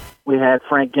punter. We had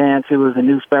Frank Gantz, who was a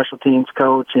new special teams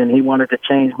coach, and he wanted to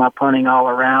change my punting all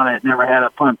around. I never had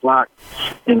a punt block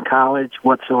in college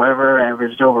whatsoever.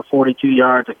 Averaged over 42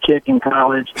 yards a kick in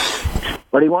college.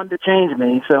 But he wanted to change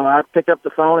me, so I picked up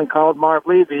the phone and called Marv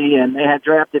Levy, and they had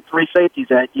drafted 3 safeties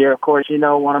that year. Of course,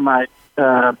 one of my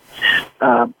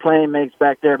playmates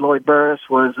back there, Lloyd Burris,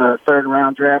 was a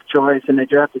 3rd-round draft choice, and they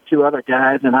drafted 2 other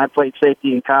guys, and I played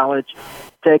safety in college.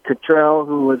 Ted Cottrell,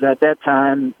 who was at that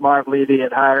time Marv Levy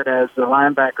had hired as the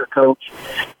linebacker coach,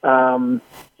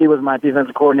 he was my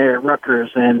defensive coordinator at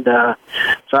Rutgers. And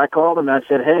so I called him and I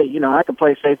said, hey, I can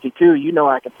play safety too.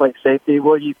 I can play safety.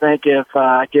 What do you think if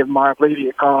I give Marv Levy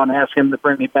a call and ask him to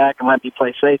bring me back and let me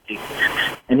play safety?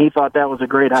 And he thought that was a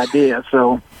great idea.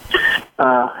 So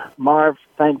Marv,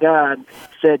 thank God,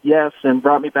 said yes and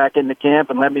brought me back into camp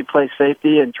and let me play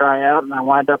safety and try out, and I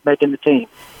wound up making the team.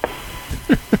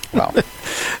 Wow.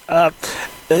 Marv,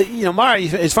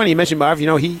 it's funny you mentioned Marv.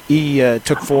 He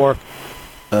took 4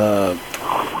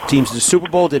 teams to the Super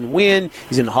Bowl, didn't win.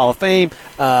 He's in the Hall of Fame.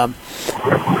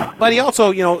 But he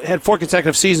also, had 4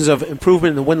 consecutive seasons of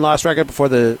improvement in the win-loss record before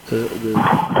the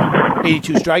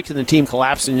 82 strikes, and the team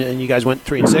collapsed, and you guys went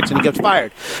 3-6, and he got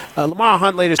fired. Lamar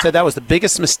Hunt later said that was the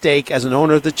biggest mistake as an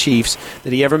owner of the Chiefs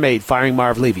that he ever made, firing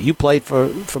Marv Levy. You played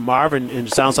for Marv, and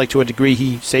it sounds like to a degree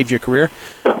he saved your career.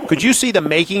 Could you see the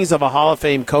makings of a Hall of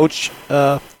Fame coach,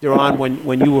 Deron,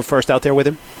 when you were first out there with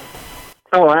him?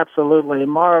 Oh, absolutely.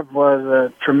 Marv was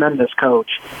a tremendous coach.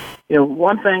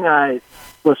 One thing I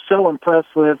was so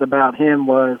impressed with about him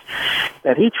was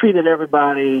that he treated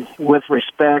everybody with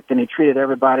respect and he treated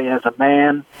everybody as a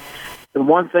man. The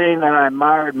one thing that I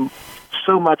admired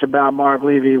so much about Marv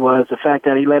Levy was the fact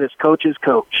that he let his coaches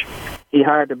coach. He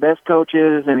hired the best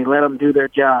coaches and he let them do their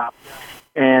job.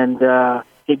 And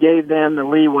he gave them the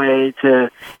leeway to,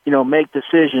 make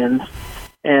decisions.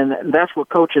 And that's what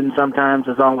coaching sometimes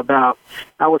is all about.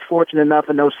 I was fortunate enough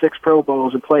in those 6 Pro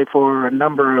Bowls to play for a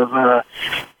number of,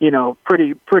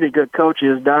 pretty good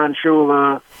coaches. Don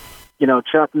Shula,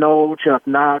 Chuck Noll, Chuck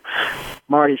Knox,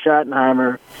 Marty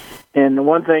Schottenheimer. And the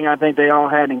one thing I think they all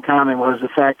had in common was the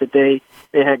fact that they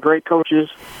had great coaches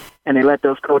and they let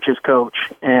those coaches coach.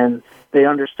 And they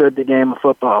understood the game of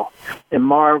football. And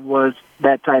Marv was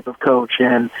that type of coach,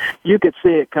 and you could see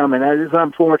it coming. It is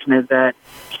unfortunate that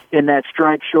in that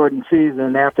strike-shortened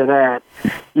season after that,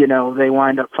 they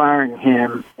wind up firing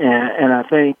him. And I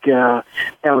think that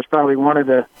was probably one of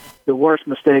the worst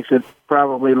mistakes that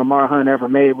probably Lamar Hunt ever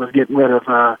made, was getting rid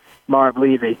of Marv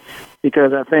Levy.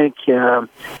 Because I think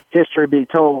history be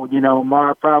told,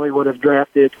 Marv probably would have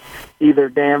drafted either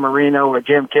Dan Marino or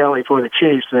Jim Kelly for the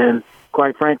Chiefs, and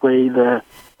quite frankly, the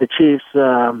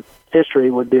Chiefs'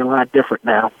 history would be a lot different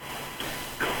now.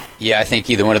 Yeah, I think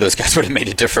either one of those guys would have made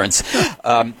a difference.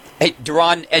 Hey,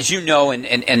 Duron, as you know,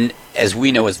 and as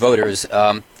we know as voters,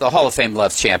 the Hall of Fame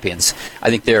loves champions. I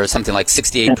think there is something like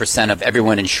 68% of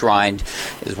everyone enshrined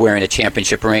is wearing a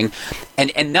championship ring.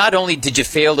 And not only did you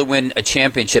fail to win a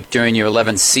championship during your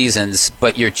 11 seasons,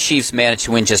 but your Chiefs managed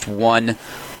to win just one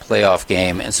playoff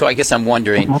game. And so I guess I'm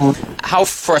wondering, how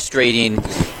frustrating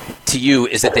to you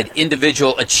is it that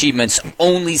individual achievements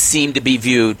only seem to be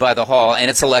viewed by the Hall and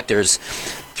its electors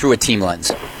through a team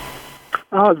lens?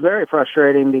 Oh, it's very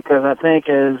frustrating, because I think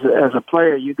as a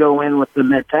player, you go in with the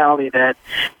mentality that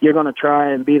you're going to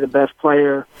try and be the best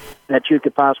player that you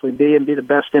could possibly be and be the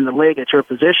best in the league at your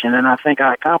position. And I think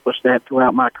I accomplished that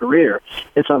throughout my career.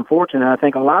 It's unfortunate. I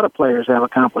think a lot of players have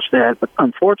accomplished that. But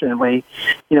unfortunately,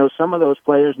 some of those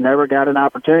players never got an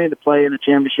opportunity to play in a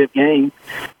championship game.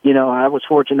 I was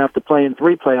fortunate enough to play in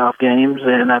 3 playoff games,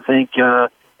 and I think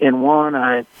in one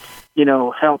I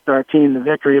helped our team to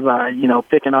victory by,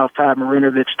 picking off Todd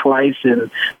Marinovich twice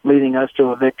and leading us to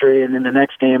a victory. And in the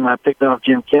next game, I picked off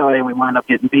Jim Kelly, and we wound up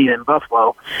getting beat in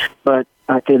Buffalo. But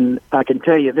I can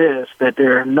tell you this, that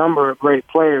there are a number of great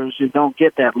players who don't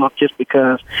get that look just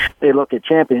because they look at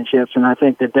championships. And I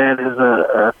think that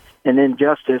is an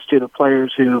injustice to the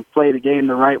players who play the game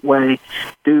the right way,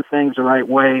 do things the right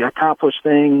way, accomplish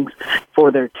things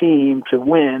for their team to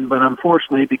win. But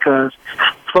unfortunately, because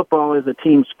football is a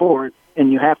team sport,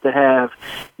 and you have to have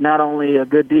not only a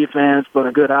good defense but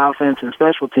a good offense and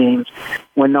special teams,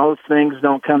 when those things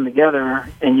don't come together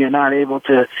and you're not able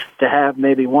to have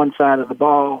maybe one side of the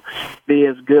ball be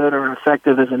as good or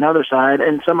effective as another side,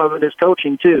 and some of it is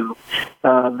coaching too.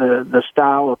 The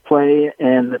style of play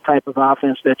and the type of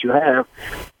offense that you have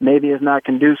maybe is not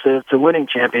conducive to winning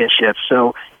championships.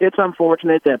 So it's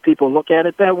unfortunate that people look at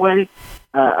it that way.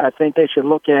 I think they should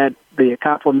look at the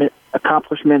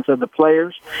accomplishments of the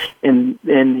players in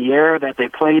the era that they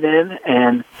played in,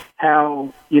 and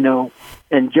how,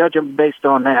 and judge them based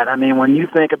on that. I mean, when you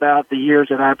think about the years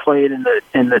that I played and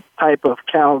the type of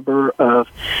caliber of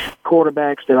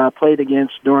quarterbacks that I played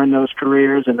against during those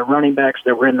careers, and the running backs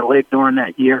that were in the league during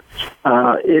that year,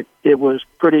 it was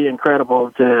pretty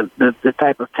incredible, the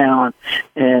type of talent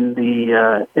and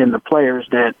the players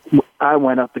that I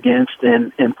went up against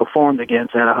and performed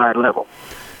against at a high level.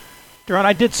 Duron,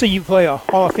 I did see you play a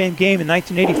Hall of Fame game in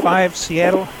 1985,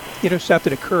 Seattle. You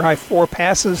intercepted a career-high 4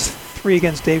 passes, 3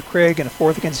 against Dave Krieg and a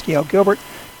 4th against Gail Gilbert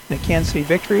in the Kansas City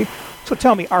victory. So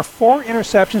tell me, are 4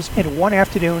 interceptions in one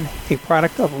afternoon a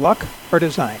product of luck or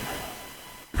design?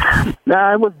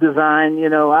 No, it was design.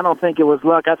 I don't think it was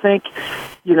luck. I think,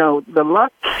 the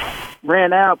luck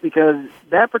ran out because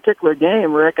that particular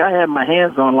game, Rick, I had my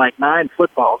hands on like 9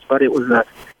 footballs, but it was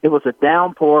a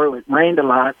downpour. It rained a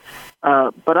lot.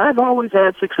 But I've always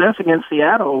had success against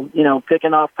Seattle,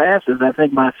 picking off passes. I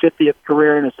think my 50th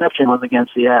career interception was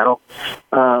against Seattle.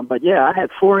 But yeah, I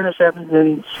had 4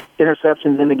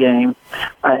 interceptions in the game.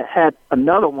 I had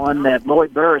another one that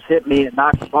Lloyd Burris hit me and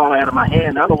knocked the ball out of my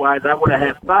hand. Otherwise, I would have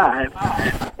had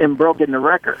 5 and broken the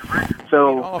record.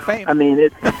 So, I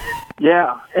mean,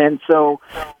 yeah. And so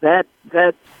that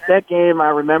game, I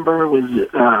remember, was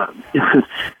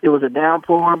it was a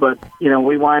downpour, but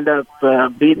we wind up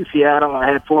beating Seattle.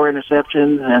 I had 4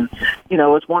 interceptions, and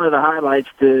it's one of the highlights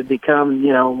to become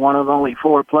one of only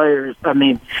 4 players. I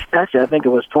mean, actually, I think it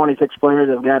was 26 players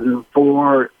that have gotten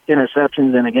 4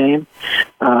 interceptions in a game.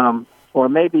 Or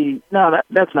maybe, no,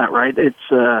 that's not right. It's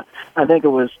I think it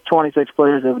was 26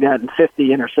 players that have gotten 50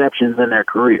 interceptions in their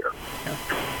career.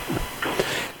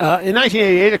 In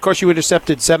 1988, of course, you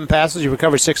intercepted 7 passes. You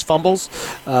recovered 6 fumbles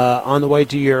on the way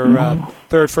to your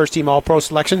third first-team All-Pro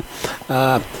selection.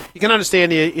 You can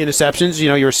understand the interceptions,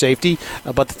 your safety,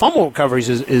 but the fumble recoveries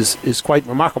is quite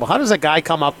remarkable. How does a guy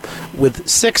come up with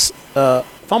 6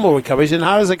 fumble recoveries, and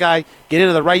how does a guy get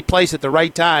into the right place at the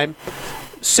right time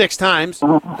 6 times?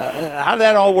 How did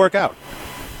that all work out?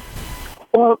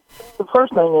 Well, the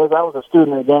first thing is I was a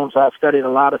student of the game, so I studied a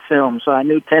lot of film, so I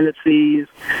knew tendencies.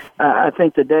 I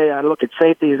think today I look at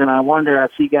safeties and I wonder, I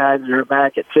see guys that are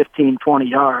back at 15, 20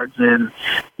 yards, and,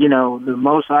 the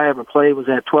most I ever played was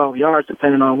at 12 yards,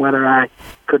 depending on whether I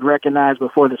could recognize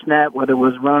before the snap whether it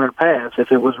was run or pass.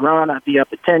 If it was run, I'd be up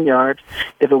at 10 yards.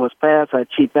 If it was pass, I'd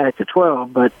cheat back to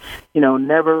 12. But,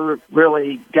 never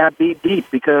really got beat deep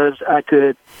because I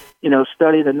could,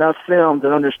 studied enough film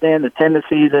to understand the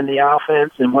tendencies in the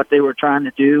offense and what they were trying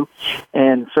to do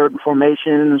and certain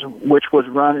formations, which was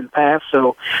run and pass.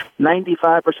 So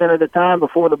 95% of the time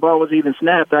before the ball was even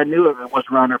snapped, I knew if it was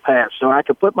run or pass. So I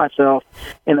could put myself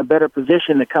in a better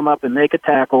position to come up and make a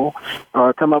tackle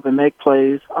or come up and make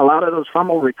plays. A lot of those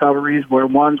fumble recoveries were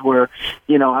ones where,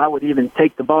 I would even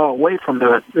take the ball away from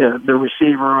the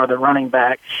receiver or the running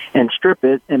back and strip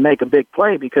it and make a big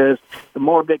play, because the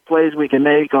more big plays we can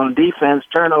make on defense,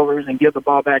 turnovers, and give the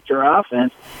ball back to our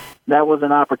offense, that was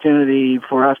an opportunity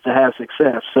for us to have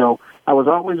success. So I was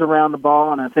always around the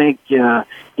ball, and I think,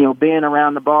 being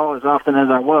around the ball as often as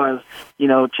I was,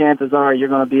 chances are you're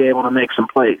going to be able to make some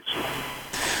plays.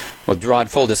 Well, Deron,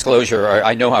 full disclosure,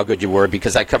 I know how good you were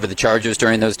because I covered the Chargers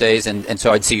during those days, and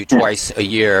so I'd see you twice a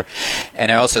year.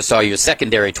 And I also saw you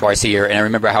secondary twice a year, and I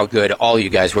remember how good all you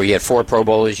guys were. You had 4 Pro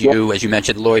Bowlers, as you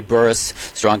mentioned, Lloyd Burris,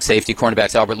 strong safety,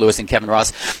 cornerbacks Albert Lewis and Kevin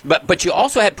Ross. But you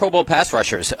also had Pro Bowl pass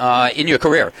rushers in your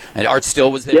career. And Art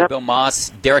Still was there, Bill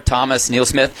Moss, Derek Thomas, Neil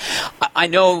Smith. I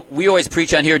know we always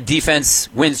preach on here,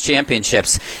 defense wins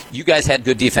championships. You guys had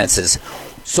good defenses.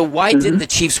 So why didn't the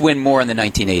Chiefs win more in the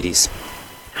 1980s?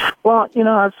 Well,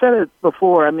 I've said it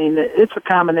before. I mean, it's a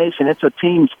combination. It's a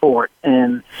team sport.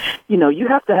 And, you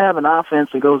have to have an offense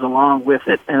that goes along with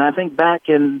it. And I think back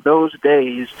in those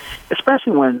days,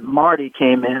 especially when Marty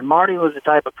came in, Marty was the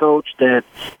type of coach that,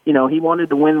 he wanted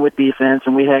to win with defense,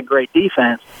 and we had great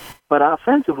defense. But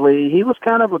offensively, he was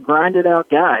kind of a grinded-out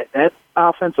guy. That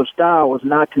offensive style was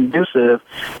not conducive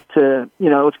to, it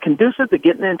was conducive to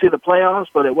getting into the playoffs,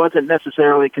 but it wasn't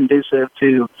necessarily conducive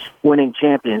to winning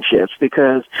championships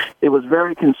because it was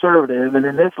very conservative. And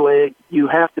in this league, you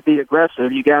have to be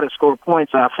aggressive. You got to score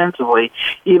points offensively,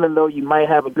 even though you might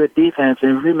have a good defense.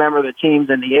 And remember the teams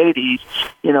in the 80s,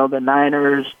 the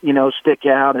Niners, stick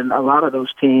out, and a lot of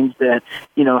those teams that,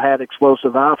 had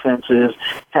explosive offenses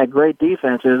had great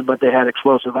defenses, but they had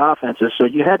explosive offenses. So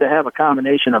you had to have a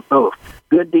combination of both.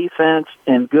 Good defense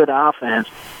and good offense.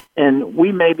 And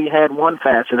we maybe had one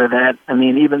facet of that. I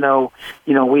mean, even though,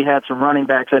 we had some running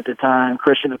backs at the time,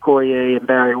 Christian Okoye and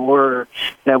Barry Ward,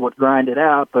 that would grind it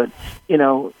out. But,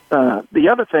 the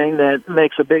other thing that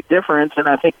makes a big difference, and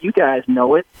I think you guys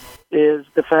know it, is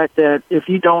the fact that if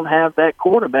you don't have that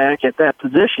quarterback at that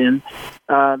position,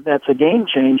 that's a game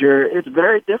changer. It's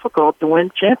very difficult to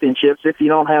win championships if you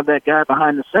don't have that guy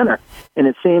behind the center. And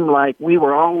it seemed like we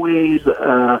were always,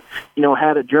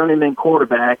 had a journeyman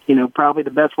quarterback. Probably the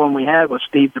best one we had was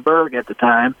Steve DeBerg at the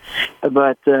time,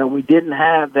 but we didn't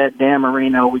have that Dan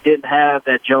Marino. We didn't have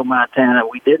that Joe Montana.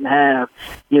 We didn't have,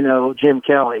 Jim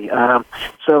Kelly.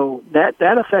 So that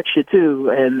affects you too,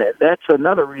 and that's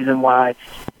another reason why,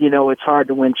 it's hard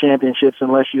to win championships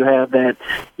unless you have that,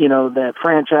 that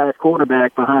franchise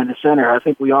quarterback behind the center. I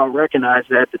think we all recognize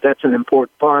that that's an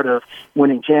important part of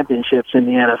winning championships in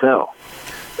the NFL.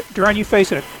 Deron, you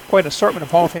faced quite an assortment of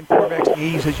Hall of Fame quarterbacks in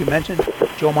the 80s, as you mentioned.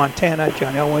 Joe Montana,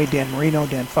 John Elway, Dan Marino,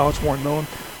 Dan Fouts, Warren Moon.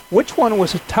 Which one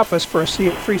was the toughest for a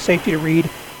free safety to read,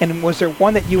 and was there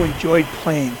one that you enjoyed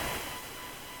playing?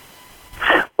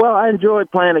 Well, I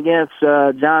enjoyed playing against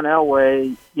John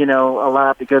Elway, a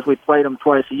lot because we played him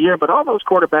twice a year. But all those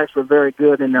quarterbacks were very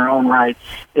good in their own right.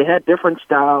 They had different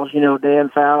styles. Dan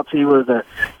Fouts, he was a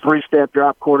 3-step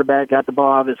drop quarterback, got the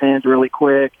ball out of his hands really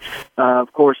quick.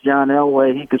 Of course, John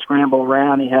Elway, he could scramble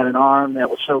around. He had an arm that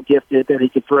was so gifted that he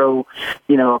could throw,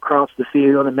 across the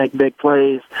field and make big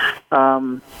plays.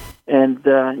 And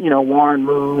Warren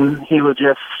Moon, he was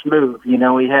just smooth. He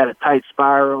had a tight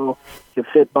spiral, could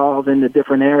fit balls into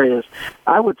different areas.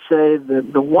 I would say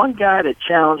the one guy that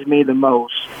challenged me the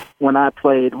most when I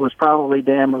played was probably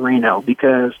Dan Marino,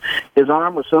 because his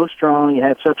arm was so strong, he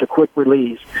had such a quick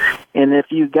release. And if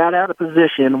you got out of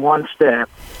position one step,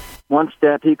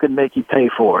 he could make you pay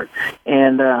for it.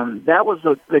 And that was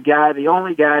the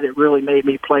only guy that really made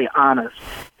me play honest,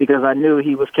 because I knew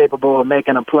he was capable of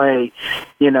making a play,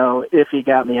 if he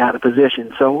got me out of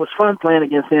position. So it was fun playing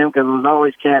against him because it was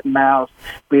always cat and mouse.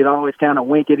 We'd always kind of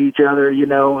wink at each other,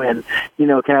 and,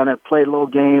 kind of play little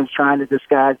games trying to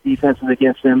disguise defenses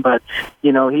against him. But,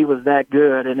 he was that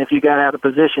good. And if you got out of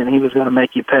position, he was going to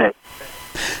make you pay.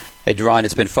 Hey, Deron,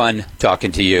 it's been fun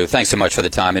talking to you. Thanks so much for the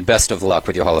time, and best of luck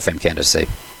with your Hall of Fame candidacy.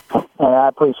 I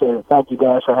appreciate it. Thank you,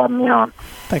 guys, for having me on.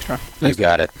 Thanks, Deron. You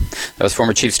got it. That was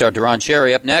former Chief star Deron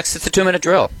Cherry. Up next, it's a 2-minute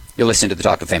drill. You're listening to the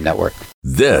Talk of Fame Network.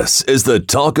 This is the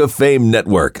Talk of Fame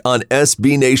Network on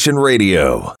SB Nation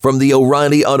Radio from the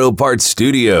O'Reilly Auto Parts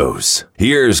Studios.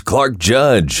 Here's Clark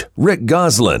Judge, Rick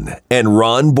Goslin, and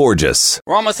Ron Borges.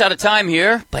 We're almost out of time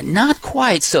here, but not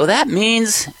quite, so that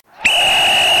means...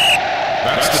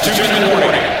 That's the 2-minute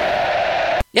warning.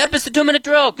 Yep, it's the 2-minute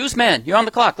drill. Gooseman, you're on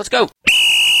the clock. Let's go.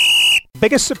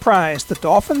 Biggest surprise, the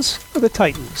Dolphins or the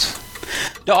Titans?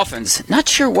 Dolphins. Not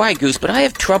sure why, Goose, but I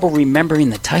have trouble remembering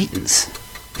the Titans.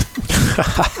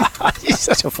 He's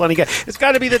such a funny guy. It's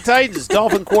got to be the Titans.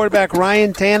 Dolphin quarterback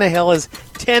Ryan Tannehill is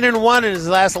 10-1 in his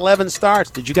last 11 starts.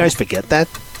 Did you guys forget that?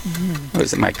 It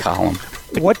was in my column.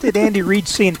 What did Andy Reid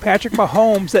see in Patrick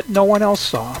Mahomes that no one else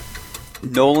saw?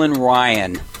 Nolan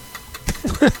Ryan.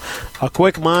 A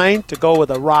quick mind to go with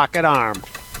a rocket arm.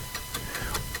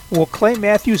 Will Clay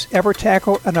Matthews ever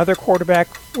tackle another quarterback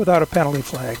without a penalty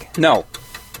flag? No.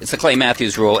 It's the Clay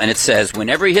Matthews rule, and it says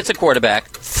whenever he hits a quarterback,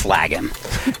 flag him.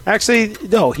 Actually,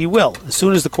 no, he will. As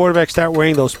soon as the quarterbacks start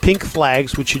wearing those pink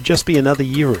flags, which should just be another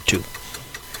year or two.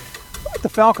 The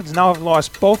Falcons now have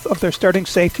lost both of their starting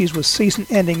safeties with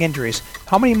season-ending injuries.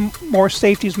 How many more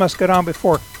safeties must get on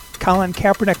before Colin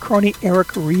Kaepernick crony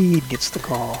Eric Reid gets the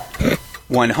call?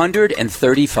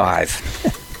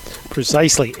 135.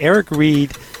 Precisely. Eric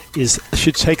Reid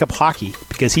should take up hockey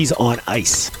because he's on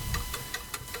ice.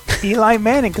 Eli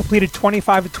Manning completed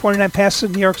 25 of 29 passes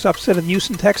in New York's upset of the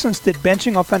Houston Texans. Did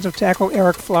benching offensive tackle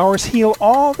Eric Flowers heal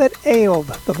all that ailed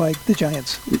the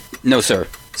Giants? No, sir.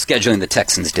 Scheduling the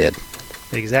Texans did.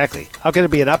 Exactly. How can it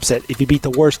be an upset if you beat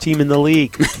the worst team in the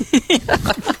league?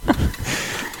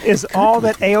 Is all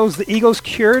that ails the Eagles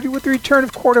cured with the return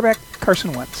of quarterback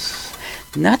Carson Wentz?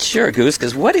 Not sure, Goose,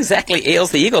 because what exactly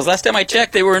ails the Eagles? Last time I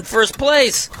checked, they were in first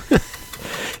place.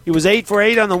 He was 8 for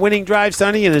 8 on the winning drive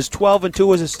Sunday and is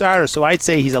 12-2 as a starter, so I'd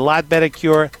say he's a lot better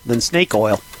cure than snake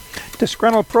oil.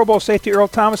 Disgruntled Pro Bowl safety Earl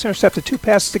Thomas intercepted 2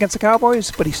 passes against the Cowboys,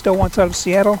 but he still wants out of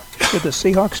Seattle. Should the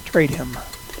Seahawks trade him?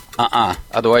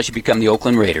 Otherwise, you become the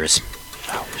Oakland Raiders.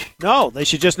 No, they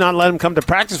should just not let him come to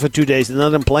practice for 2 days and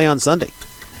let him play on Sunday.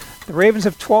 The Ravens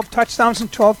have 12 touchdowns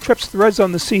and 12 trips to the red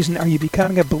zone this season. Are you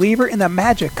becoming a believer in the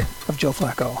magic of Joe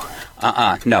Flacco?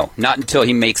 No, not until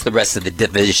he makes the rest of the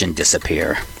division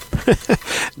disappear.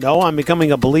 No, I'm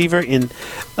becoming a believer in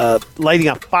lighting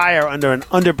a fire under an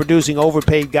underproducing,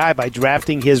 overpaid guy by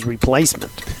drafting his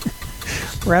replacement.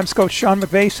 Rams coach Sean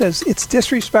McVay says it's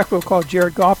disrespectful to call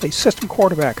Jared Goff a system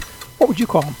quarterback. What would you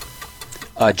call him?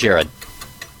 Jared.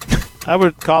 I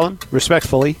would call him,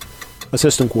 respectfully, a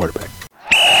system quarterback.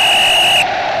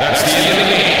 That's the end of the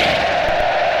game.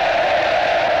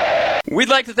 We'd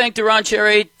like to thank Duron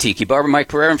Cherry, Tiki Barber, Mike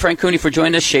Pereira, and Frank Cooney for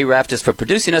joining us, Shay Raftis for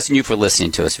producing us, and you for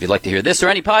listening to us. If you'd like to hear this or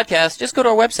any podcast, just go to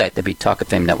our website, that'd be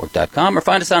talkoffamenetwork.com, or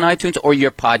find us on iTunes or your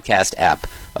podcast app.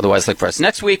 Otherwise, look for us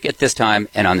next week at this time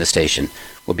and on this station.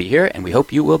 We'll be here, and we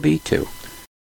hope you will be too.